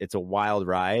a wild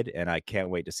ride, and I can't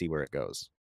wait to see where it goes.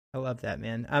 I love that,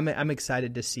 man. I'm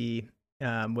excited to see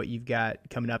what you've got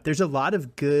coming up. There's a lot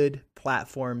of good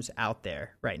platforms out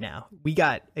there right now. We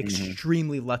got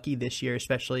extremely lucky this year,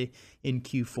 especially in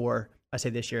Q4. I say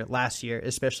this year, last year,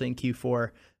 especially in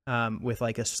Q4, with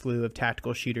like a slew of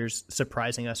tactical shooters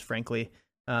surprising us, frankly.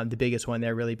 The biggest one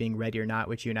there really being Ready or Not,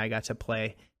 which you and I got to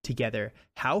play together.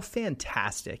 How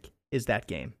fantastic is that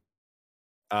game?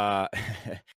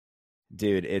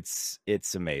 Dude, it's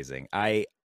amazing.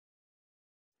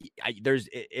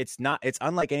 It's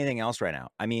unlike anything else right now.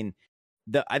 I mean,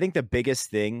 I think the biggest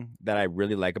thing that I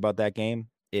really like about that game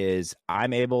is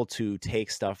I'm able to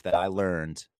take stuff that I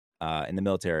learned in the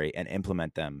military and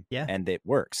implement them. Yeah. And it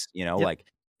works, like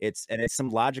it's some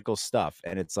logical stuff,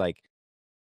 and it's like,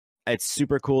 it's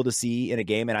super cool to see in a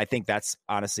game. And I think that's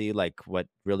honestly like what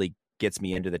really gets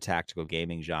me into the tactical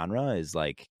gaming genre is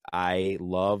like, I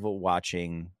love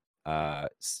watching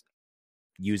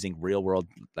using real world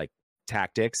like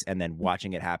tactics and then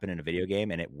watching it happen in a video game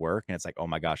and it work. And it's like, oh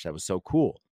my gosh, that was so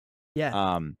cool.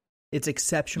 Yeah. It's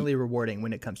exceptionally rewarding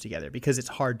when it comes together because it's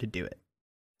hard to do it.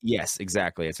 Yes,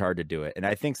 exactly. It's hard to do it. And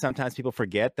I think sometimes people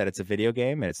forget that it's a video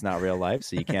game and it's not real life.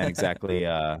 So you can't exactly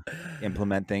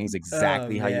implement things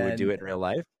exactly how you would do it in real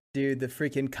life. Dude, the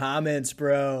freaking comments,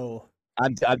 bro.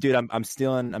 I'm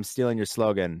stealing your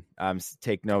slogan.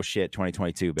 Take no shit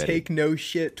 2022, baby. Take no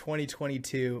shit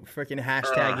 2022. Freaking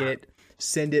hashtag it.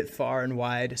 Send it far and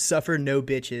wide. Suffer no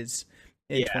bitches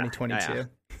in 2022.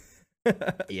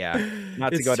 Yeah,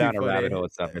 not to go down a rabbit hole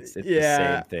and stuff. It's the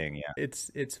same thing. Yeah,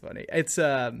 it's funny. It's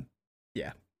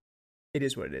yeah, it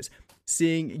is what it is.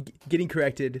 Getting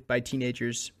corrected by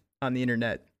teenagers on the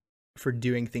internet for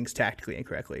doing things tactically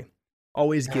incorrectly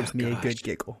always gives me a good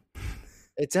giggle.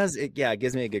 It does. It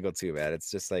gives me a giggle too, man.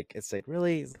 It's like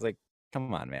really, it's like,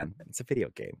 come on, man. It's a video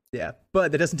game. Yeah,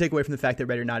 but that doesn't take away from the fact that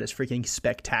Ready or Not is freaking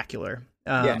spectacular.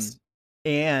 Yes,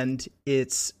 and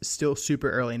it's still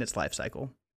super early in its life cycle.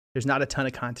 There's not a ton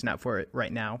of content out for it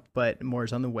right now, but more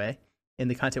is on the way.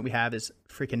 And the content we have is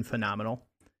freaking phenomenal.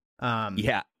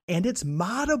 Yeah. And it's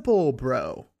moddable,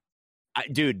 bro.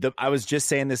 Dude, I was just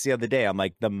saying this the other day. I'm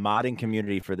like, the modding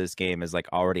community for this game is like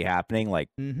already happening. Like,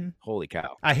 holy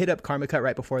cow. I hit up Karma Cut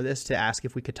right before this to ask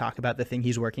if we could talk about the thing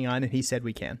he's working on, and he said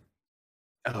we can.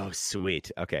 Oh,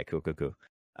 sweet. Okay, cool.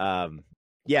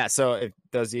 Yeah, so if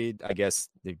those you, I guess,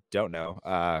 they don't know,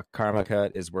 Karma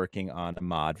Cut is working on a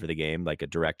mod for the game, like a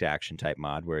direct action type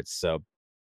mod, where it's so,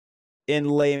 in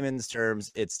layman's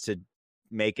terms, it's to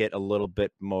make it a little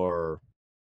bit more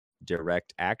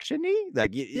direct actiony.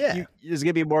 Like Yeah. there's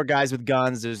gonna be more guys with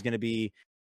guns. There'll be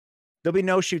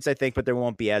no shoots, I think, but there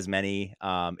won't be as many.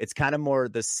 It's kind of more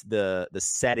the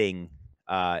setting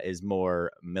is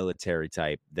more military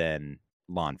type than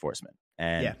law enforcement,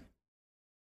 and Yeah.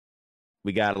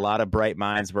 we got a lot of bright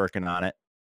minds working on it.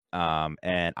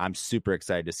 And I'm super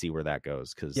excited to see where that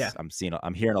goes because Yeah.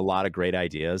 I'm hearing a lot of great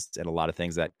ideas and a lot of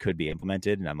things that could be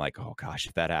implemented. And I'm like, oh gosh,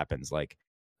 if that happens, like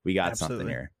we got something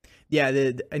here. Yeah,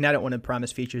 and I don't want to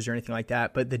promise features or anything like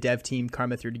that, but the dev team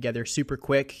Karma threw together super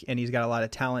quick, and he's got a lot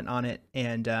of talent on it.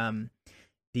 And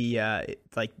the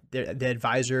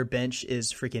advisor bench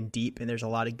is freaking deep, and there's a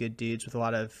lot of good dudes with a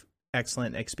lot of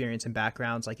excellent experience and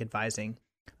backgrounds, like advising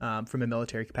from a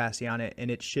military capacity on it.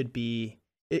 And it should be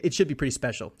pretty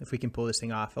special if we can pull this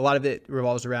thing off. A lot of it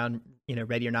revolves around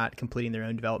Ready or Not completing their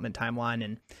own development timeline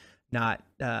and not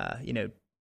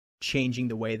changing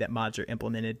the way that mods are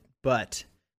implemented, but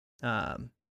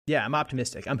yeah, I'm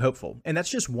optimistic. I'm hopeful. And that's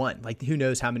just one. Like, who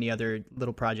knows how many other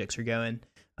little projects are going.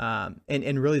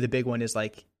 And really the big one is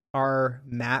like, are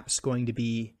maps going to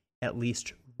be at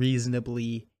least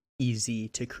reasonably easy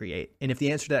to create? And if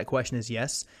the answer to that question is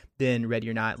yes, then Ready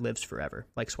or Not lives forever,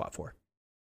 like SWAT 4.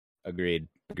 Agreed.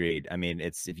 I mean,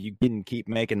 it's if you can keep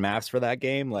making maps for that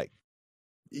game, like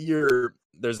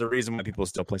there's a reason why people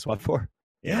still play SWAT 4.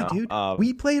 Yeah, dude.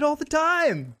 We play it all the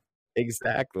time.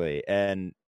 Exactly.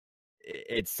 And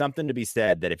it's something to be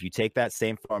said that if you take that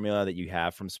same formula that you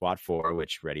have from SWAT 4,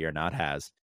 which Ready or Not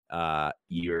has,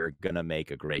 you're going to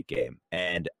make a great game.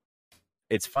 And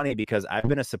it's funny because I've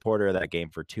been a supporter of that game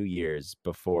for 2 years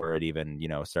before it even,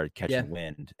 started catching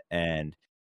wind. And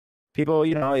people,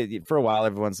 for a while,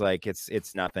 everyone's like, it's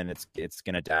nothing. It's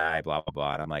going to die, blah, blah,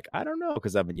 blah. And I'm like, I don't know.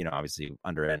 Cause I've been, obviously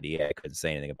under NDA, I couldn't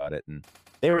say anything about it. And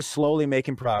they were slowly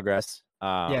making progress.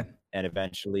 And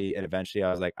eventually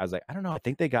I was like, I don't know. I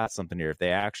think they got something here if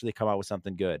they actually come out with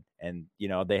something good. And,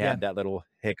 they had that little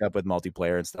hiccup with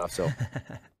multiplayer and stuff. So,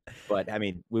 but I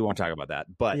mean, we won't talk about that,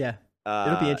 but yeah,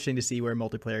 it'll be interesting to see where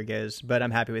multiplayer goes, but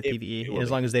I'm happy with PvE.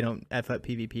 As long as they don't F up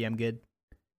PvP, I'm good.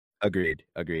 Agreed.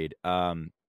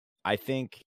 I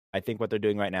think what they're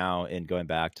doing right now in going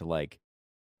back to like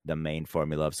the main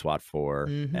formula of SWAT 4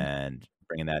 and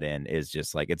bringing that in is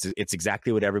just like it's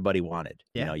exactly what everybody wanted.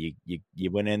 Yeah.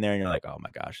 You went in there and you're like, oh my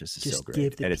gosh, this is just so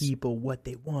great. Give the people what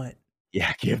they want.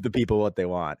 Yeah, give the people what they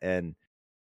want. And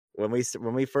when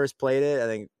we first played it, I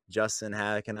think Justin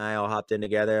Haddock and I all hopped in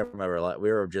together.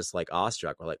 We were just like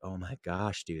awestruck. We're like, oh my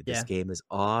gosh, dude, this game is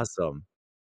awesome.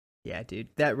 Yeah, dude.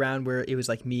 That round where it was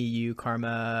like me, you,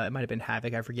 Karma, it might have been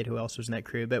Havoc. I forget who else was in that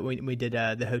crew, but we did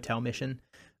the hotel mission.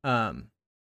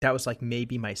 That was like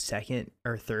maybe my second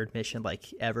or third mission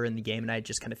like ever in the game, and I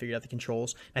just kind of figured out the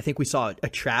controls. I think we saw a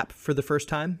trap for the first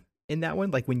time in that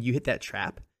one, like when you hit that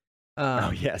trap.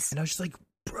 Oh yes. And I was just like,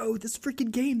 bro, this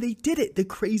freaking game, they did it. The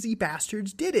crazy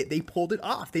bastards did it. They pulled it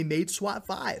off. They made SWAT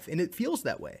 5, and it feels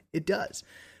that way. It does.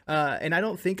 And I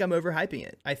don't think I'm overhyping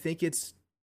it. I think it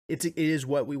is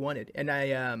what we wanted. And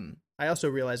I also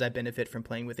realize I benefit from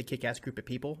playing with a kick-ass group of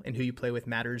people, and who you play with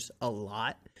matters a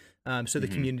lot. So the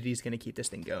community is going to keep this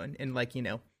thing going. And like,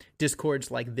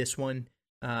 Discords like this one,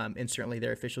 and certainly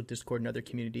their official Discord and other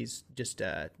communities just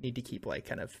need to keep like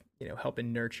kind of,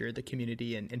 helping nurture the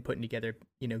community and putting together,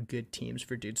 good teams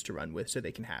for dudes to run with so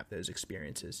they can have those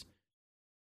experiences.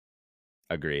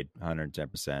 Agreed.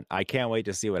 110%. I can't wait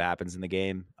to see what happens in the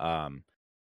game.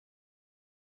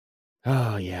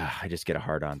 Oh yeah, I just get a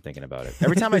hard on thinking about it.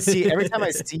 Every time I see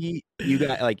you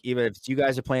guys, like even if you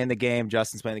guys are playing the game,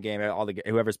 Justin's playing the game,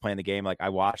 whoever's playing the game, like I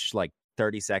watch like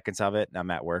 30 seconds of it and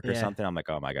I'm at work or something. I'm like,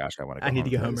 oh my gosh, I need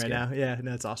to go home right now. Yeah,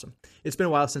 no, it's awesome. It's been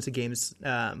a while since the game's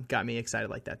got me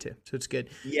excited like that too. So it's good.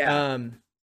 Yeah.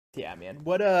 Yeah, man.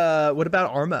 What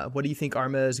about Arma? What do you think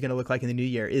Arma is gonna look like in the new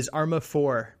year? Is Arma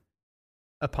 4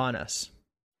 upon us?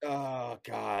 Oh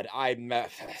God,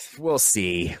 we'll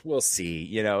see.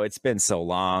 It's been so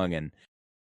long, and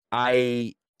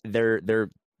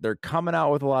they're coming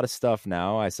out with a lot of stuff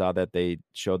now. I saw that they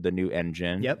showed the new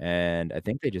engine, and I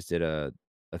think they just did a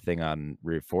thing on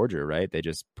Reforger, right? They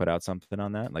just put out something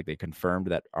on that, like they confirmed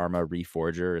that Arma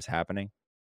Reforger is happening.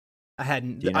 I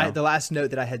hadn't. The last note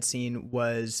that I had seen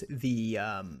was the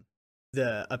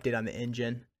update on the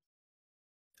engine.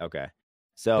 Okay,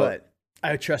 so but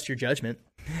I trust your judgment.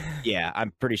 Yeah,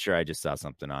 I'm pretty sure I just saw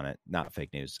something on it. Not fake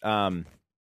news. I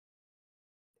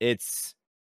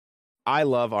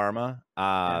love Arma.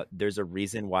 There's a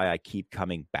reason why I keep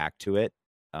coming back to it.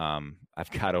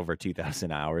 I've got over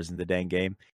 2,000 hours in the dang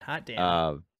game. Hot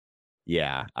damn.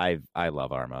 Yeah, I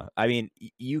love Arma. I mean,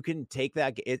 you can take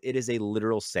that. It is a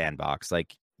literal sandbox.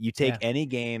 Like you take any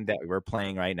game that we're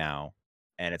playing right now,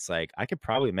 and it's like I could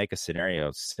probably make a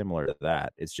scenario similar to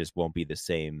that. It just won't be the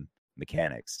same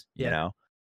mechanics, you know.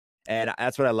 And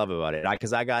that's what I love about it.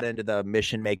 Because I got into the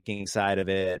mission making side of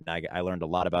it, and I learned a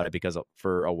lot about it because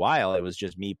for a while it was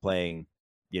just me playing,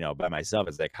 by myself.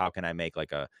 It's like, how can I make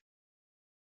like a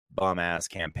bum ass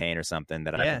campaign or something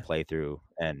that I can play through?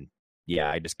 And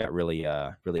I just got really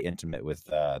intimate with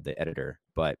the editor.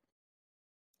 But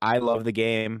I love the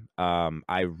game.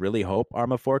 I really hope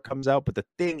Arma 4 comes out. But the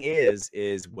thing is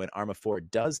when Arma 4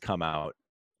 does come out,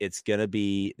 it's gonna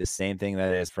be the same thing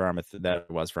that it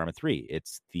was for Arma 3.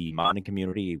 It's the modding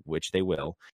community, which they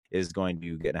will, is going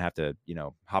to have to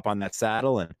hop on that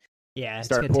saddle and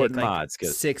start porting mods.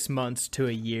 6 months to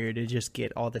a year to just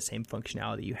get all the same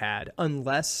functionality you had,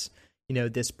 unless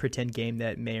this pretend game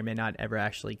that may or may not ever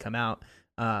actually come out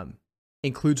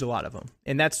includes a lot of them.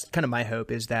 And that's kind of my hope,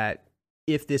 is that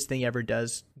if this thing ever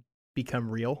does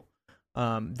become real,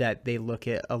 that they look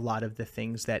at a lot of the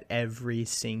things that every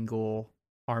single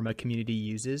Arma community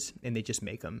uses and they just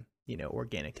make them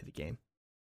organic to the game.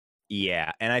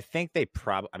 Yeah, and I think they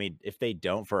if they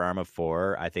don't for Arma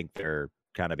 4, I think they're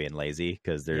kind of being lazy,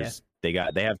 because they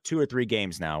have 2 or 3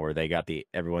 games now where they got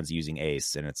everyone's using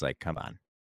Ace, and it's like, come on.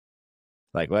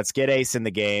 Like, let's get Ace in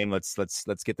the game. Let's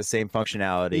get the same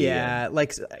functionality. Yeah,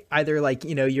 like either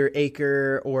your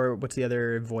Acre, or what's the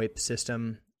other VoIP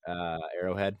system?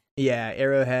 Arrowhead. Yeah,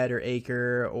 Arrowhead or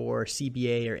Acre or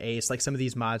CBA or Ace. Like some of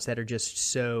these mods that are just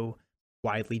so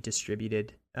widely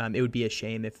distributed. It would be a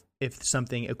shame if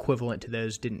something equivalent to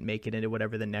those didn't make it into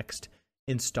whatever the next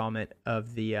installment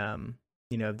of the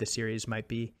of the series might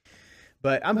be.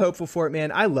 But I'm hopeful for it,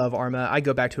 man. I love Arma. I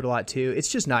go back to it a lot too. It's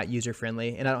just not user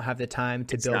friendly, and I don't have the time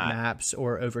to build maps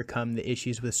or overcome the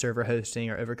issues with server hosting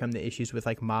or overcome the issues with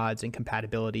like mods and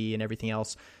compatibility and everything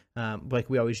else. Like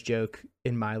we always joke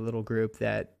in my little group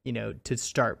that to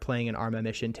start playing an Arma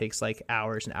mission takes like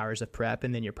hours and hours of prep,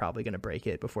 and then you're probably going to break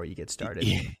it before you get started.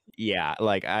 Yeah,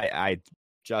 like I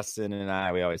Justin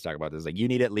and we always talk about this. Like, you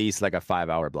need at least like a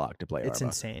 5-hour block to play Arma. It's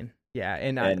insane. Yeah,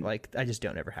 and I just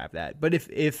don't ever have that. But if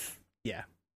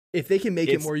they can make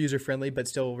it more user friendly but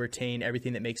still retain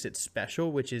everything that makes it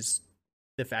special, which is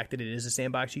the fact that it is a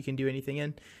sandbox you can do anything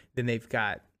in, then they've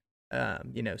got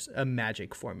a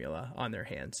magic formula on their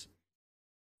hands.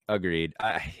 Agreed.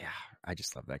 I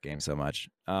just love that game so much.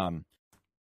 It's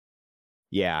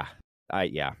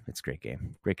a great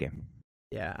game. Great game.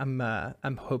 Yeah,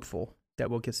 I'm hopeful that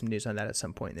we'll get some news on that at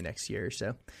some point in the next year or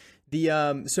so.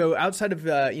 The so outside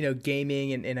of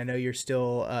gaming, and I know you're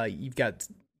still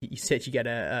you said you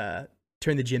gotta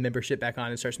turn the gym membership back on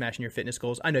and start smashing your fitness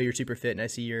goals. I know you're super fit, and I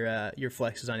see your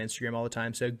flexes on Instagram all the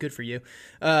time, so good for you.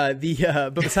 But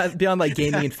besides, beyond like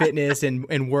gaming and fitness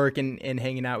and work and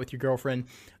hanging out with your girlfriend,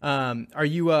 are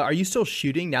you still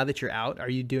shooting now that you're out? Are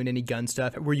you doing any gun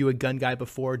stuff? Were you a gun guy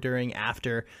before, during,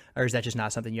 after, or is that just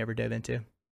not something you ever dove into?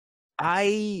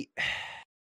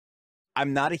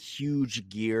 I'm not a huge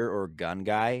gear or gun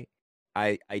guy.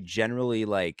 I generally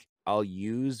I'll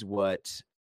use what.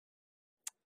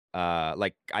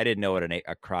 Like I didn't know what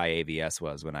a Cry AVS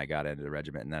was when I got into the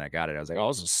regiment, and then I got it. I was like, oh,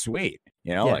 this is sweet.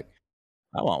 Like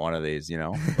I want one of these,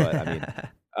 but I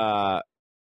mean,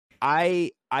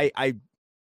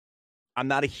 I'm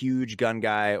not a huge gun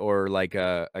guy or like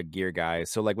a gear guy.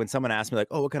 So like when someone asks me like,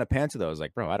 oh, what kind of pants are those?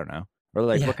 Like, bro, I don't know. Or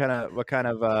like, what kind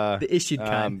of the issued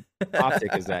kind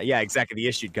optic is that? Yeah, exactly. The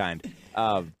issued kind.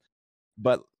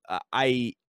 But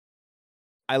I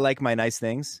like my nice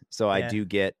things. So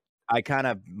I kind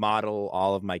of model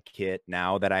all of my kit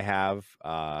now that I have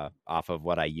off of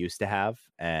what I used to have.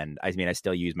 And I mean, I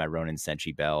still use my Ronin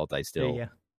Senshi belt. I still,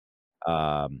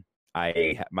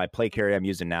 my plate carrier I'm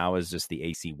using now is just the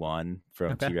AC-1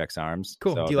 from T-Rex Arms.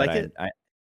 Cool. So do you like it?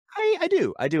 I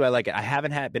do. I like it. I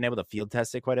haven't been able to field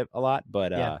test it quite a lot,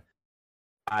 but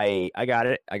I got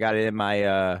it. I got it in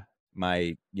my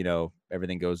my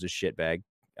everything goes to shit bag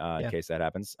in case that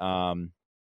happens.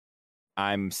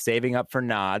 I'm saving up for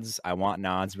nods. I want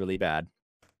nods really bad.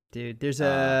 Dude, there's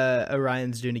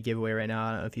Orion's doing a giveaway right now.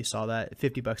 I don't know if you saw that.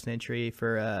 $50 an entry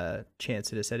for a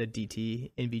chance at a set of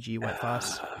DT NVG White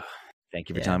Foss. Thank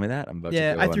you for telling me that. I'm about to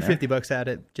go I threw $50 at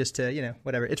it just to,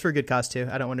 whatever. It's for a good cause too.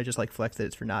 I don't want to just like flex that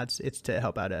it's for nods. It's to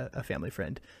help out a family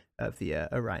friend of the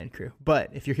Orion crew. But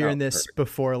if you're hearing this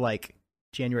before like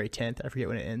January 10th, I forget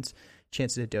when it ends,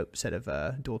 chance at a dope set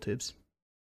of dual tubes.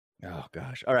 Oh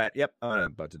gosh. All right. Yep. I'm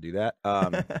about to do that.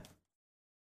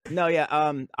 No, yeah.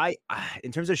 I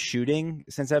in terms of shooting,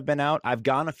 since I've been out, I've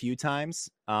gone a few times.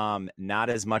 Not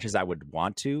as much as I would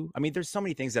want to. I mean, there's so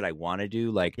many things that I want to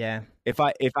do. Like, Yeah. if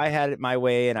I had it my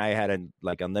way and I had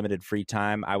like unlimited free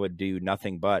time, I would do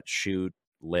nothing but shoot,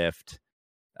 lift,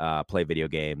 play video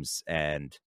games,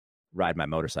 and ride my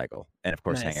motorcycle, and of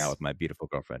course, hang out Nice. with my beautiful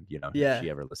girlfriend. If Yeah. she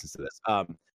ever listens to this.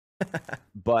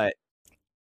 But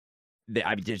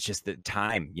I mean, it's just the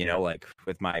time, like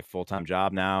with my full-time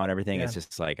job now and everything, Yeah. it's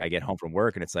just like I get home from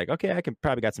work and it's like, okay, I can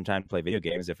probably got some time to play video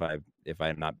games if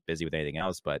I'm not busy with anything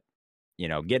else. But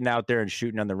getting out there and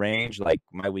shooting on the range, like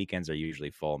my weekends are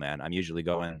usually full, man. I'm usually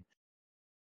going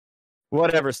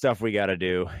whatever stuff we got to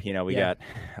do. We Yeah. got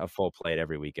a full plate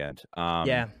every weekend.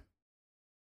 Yeah.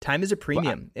 Time is a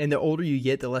premium, and the older you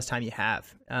get, the less time you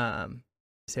have.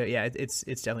 So yeah, it's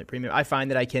definitely premium. I find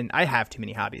that I have too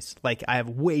many hobbies. Like I have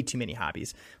way too many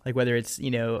hobbies. Like whether it's,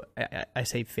 I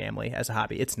say family as a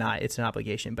hobby. It's not, it's an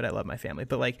obligation, but I love my family.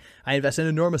 But like I invest an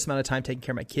enormous amount of time taking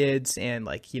care of my kids and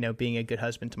like, being a good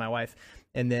husband to my wife.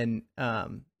 And then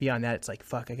beyond that, it's like,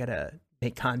 fuck, I gotta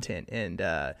make content and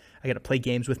I gotta play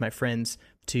games with my friends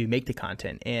to make the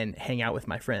content and hang out with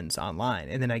my friends online.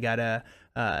 And then I gotta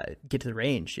get to the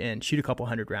range and shoot a couple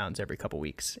hundred rounds every couple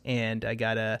weeks. And I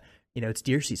gotta, it's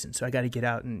deer season, so I got to get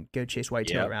out and go chase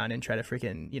whitetail around and try to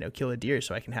freaking, kill a deer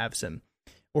so I can have some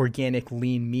organic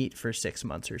lean meat for 6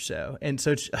 months or so. And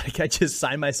so like, I just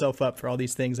sign myself up for all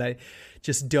these things I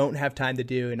just don't have time to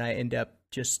do. And I end up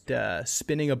just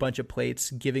spinning a bunch of plates,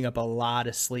 giving up a lot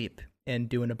of sleep and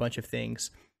doing a bunch of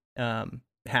things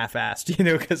half-assed,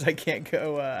 because I can't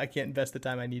invest the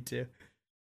time I need to.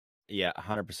 Yeah,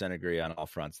 100% agree on all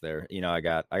fronts there. I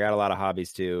got a lot of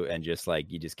hobbies too, and just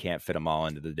like you just can't fit them all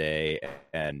into the day,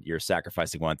 and you're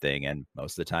sacrificing one thing, and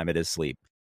most of the time it is sleep.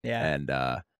 Yeah. And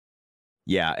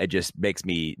yeah, it just makes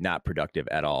me not productive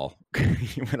at all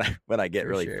when I get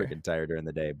really freaking tired during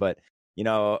the day. But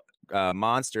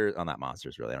monsters, not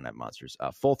monsters really. I don't have monsters.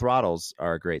 Full throttles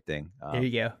are a great thing. There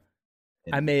you go.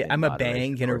 I'm a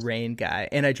bang and a rain guy,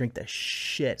 and I drink the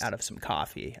shit out of some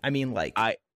coffee. I mean, like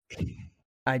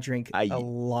I drink a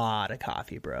lot of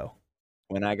coffee, bro.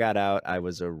 When I got out, I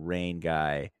was a rain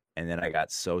guy, and then I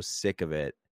got so sick of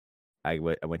it. I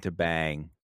went to Bang.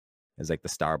 It was like the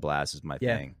Star Blast is my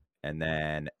thing. And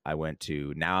then I went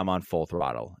to, now I'm on Full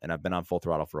Throttle, and I've been on Full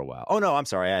Throttle for a while. Oh, no, I'm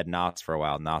sorry. I had NOS for a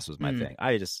while. NOS was my thing.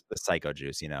 The Psycho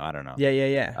Juice, I don't know.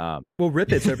 Yeah. Well,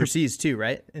 Rip It's overseas too,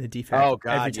 right? In the DFAC. Oh,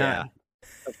 God, every time.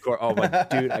 Yeah. Of course. Oh, but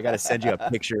dude, I got to send you a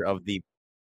picture of the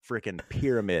freaking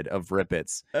pyramid of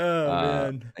Rippets. Oh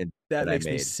man, that makes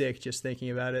me sick just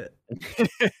thinking about it.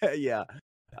 Yeah.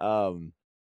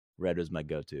 Red was my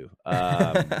go-to.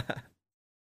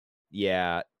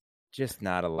 Yeah, just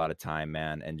not a lot of time,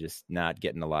 man, and just not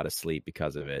getting a lot of sleep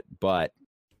because of it. But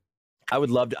I would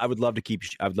love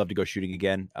to go shooting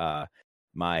again.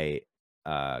 My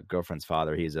girlfriend's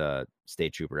father, he's a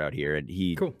state trooper out here, and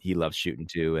he loves shooting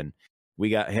too. And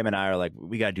him and I are like,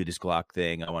 we got to do this Glock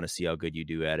thing. I want to see how good you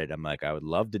do at it. I'm like, I would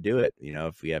love to do it,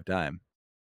 if we have time.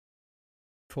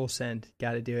 Full send.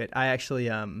 Got to do it. I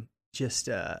actually, just,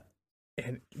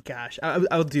 and gosh,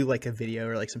 I'll do like a video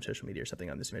or like some social media or something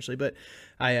on this eventually, but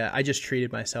I just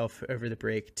treated myself over the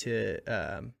break to,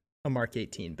 a Mark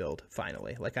 18 build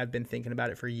finally. Like I've been thinking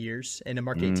about it for years, and a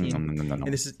Mark 18,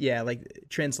 and this is, like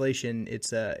translation.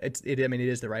 It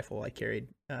is the rifle I carried,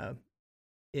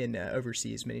 in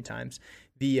overseas many times.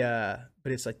 But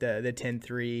it's like the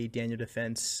 10-3 Daniel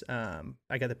Defense.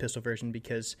 I got the pistol version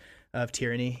because of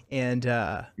Tyranny, and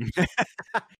I'm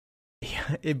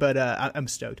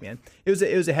stoked, man. It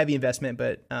was a heavy investment,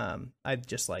 but I've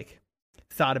just like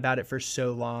thought about it for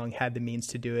so long, had the means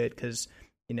to do it because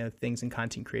things in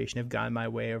content creation have gone my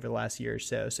way over the last year or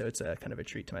so. So it's a kind of a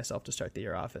treat to myself to start the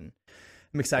year off, and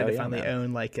I'm excited to finally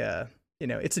own like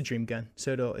it's a dream gun,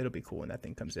 so it'll be cool when that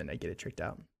thing comes in. I get it tricked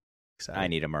out. Excited. I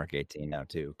need a Mark 18 now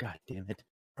too. God damn it!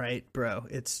 Right, bro.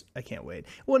 I can't wait.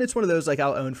 Well, and it's one of those like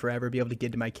I'll own forever, be able to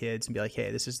give to my kids and be like,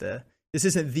 hey, this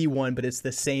isn't the one, but it's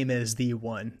the same as the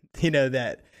one,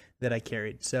 that I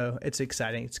carried. So it's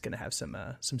exciting. It's gonna have some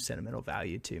sentimental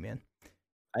value too, man.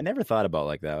 I never thought about it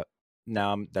like that.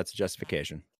 Now that's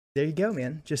justification. There you go,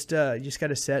 man. You just got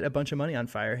to set a bunch of money on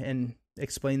fire and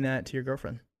explain that to your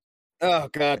girlfriend. Oh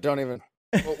God, don't even.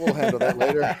 We'll handle that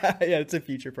later. Yeah, it's a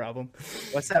future problem.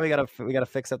 What's that? We gotta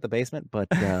fix up the basement, but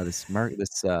this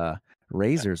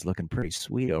razor's looking pretty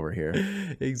sweet over here.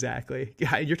 Exactly.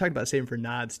 Yeah, you're talking about saving for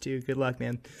nods too. Good luck,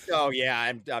 man. Oh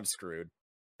yeah, I'm screwed.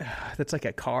 That's like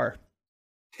a car.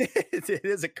 It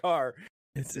is a car.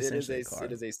 It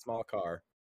is a small car.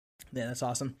 Yeah, that's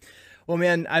awesome. Well,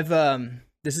 man, I've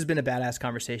this has been a badass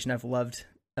conversation. I've loved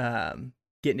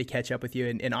getting to catch up with you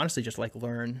and honestly just like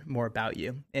learn more about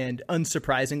you. And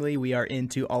unsurprisingly, we are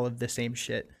into all of the same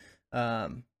shit,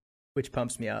 which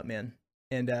pumps me up, man.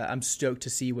 And I'm stoked to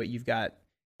see what you've got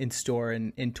in store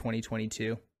in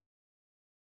 2022.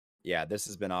 Yeah, this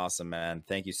has been awesome, man.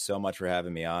 Thank you so much for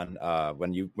having me on.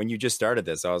 When you just started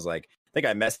this, I was like, I think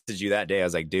I messaged you that day. I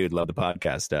was like, dude, love the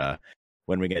podcast.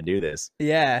 When are we gonna do this?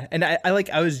 Yeah, and I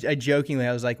jokingly,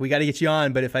 I was like, we got to get you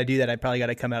on, but if I do that, I probably got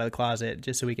to come out of the closet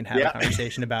just so we can have a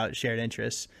conversation about shared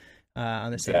interests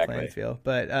on the same playing field.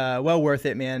 But well worth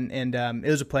it, man. And it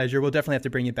was a pleasure. We'll definitely have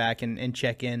to bring you back and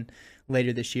check in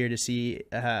later this year to see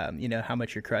how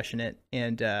much you're crushing it.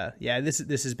 And this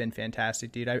has been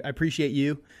fantastic, dude. I appreciate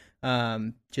you.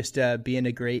 Just being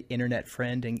a great internet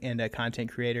friend and a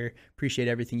content creator. Appreciate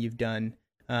everything you've done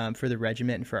for the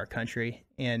regiment and for our country.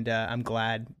 And I'm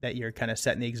glad that you're kind of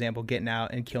setting the example, getting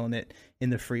out and killing it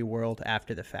in the free world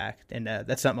after the fact. And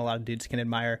that's something a lot of dudes can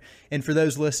admire. And for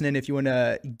those listening, if you want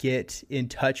to get in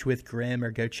touch with Grim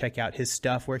or go check out his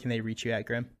stuff, where can they reach you at,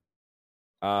 Grim?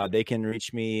 They can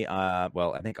reach me.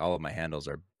 Well, I think all of my handles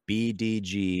are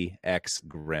BDGXGrim.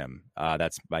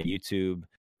 That's my YouTube,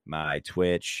 my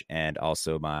Twitch, and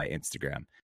also my Instagram.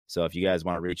 So if you guys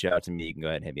want to reach out to me, you can go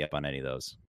ahead and hit me up on any of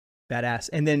those. Badass.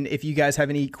 And then if you guys have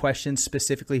any questions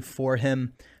specifically for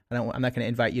him, I'm not going to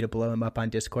invite you to blow him up on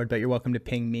Discord, but you're welcome to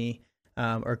ping me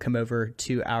or come over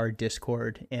to our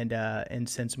Discord and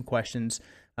send some questions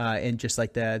in just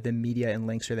like the media and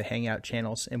links or the Hangout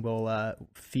channels, and we'll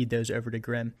feed those over to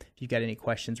Grim. If you've got any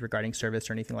questions regarding service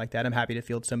or anything like that, I'm happy to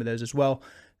field some of those as well.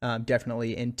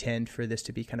 Definitely intend for this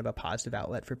to be kind of a positive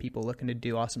outlet for people looking to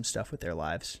do awesome stuff with their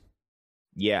lives.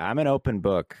 Yeah, I'm an open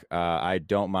book. I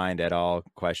don't mind at all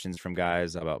questions from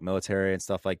guys about military and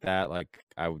stuff like that. Like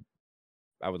I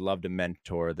would love to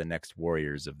mentor the next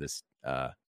warriors of this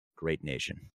great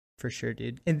nation. For sure,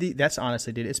 dude. And that's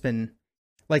honestly, dude, it's been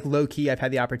like low key. I've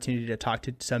had the opportunity to talk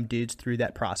to some dudes through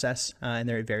that process, and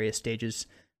they're at various stages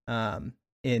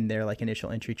in their like initial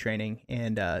entry training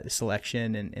and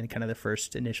selection and kind of the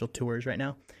first initial tours right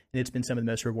now. And it's been some of the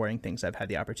most rewarding things I've had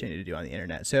the opportunity to do on the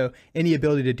internet. So any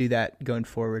ability to do that going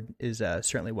forward is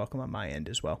certainly welcome on my end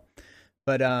as well.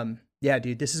 But yeah,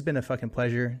 dude, this has been a fucking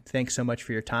pleasure. Thanks so much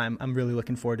for your time. I'm really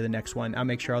looking forward to the next one. I'll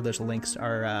make sure all those links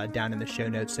are down in the show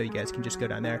notes so you guys can just go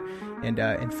down there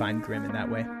and find Grim in that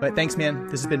way. But thanks, man.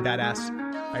 This has been badass.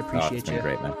 I appreciate you.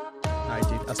 Great, man. All right,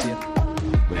 dude. I'll see you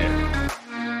later.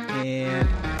 And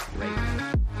great.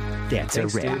 That's a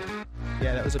wrap. Dude.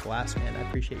 Yeah, that was a blast, man. I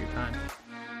appreciate your time.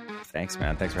 Thanks,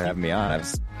 man. Thanks for having me on. I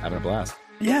was having a blast.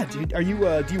 Yeah, dude. Are you?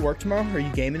 Do you work tomorrow? Are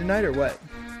you gaming tonight or what?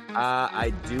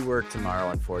 I do work tomorrow,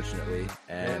 unfortunately,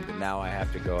 and now I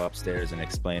have to go upstairs and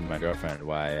explain to my girlfriend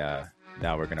why.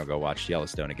 Now we're gonna go watch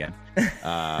Yellowstone again.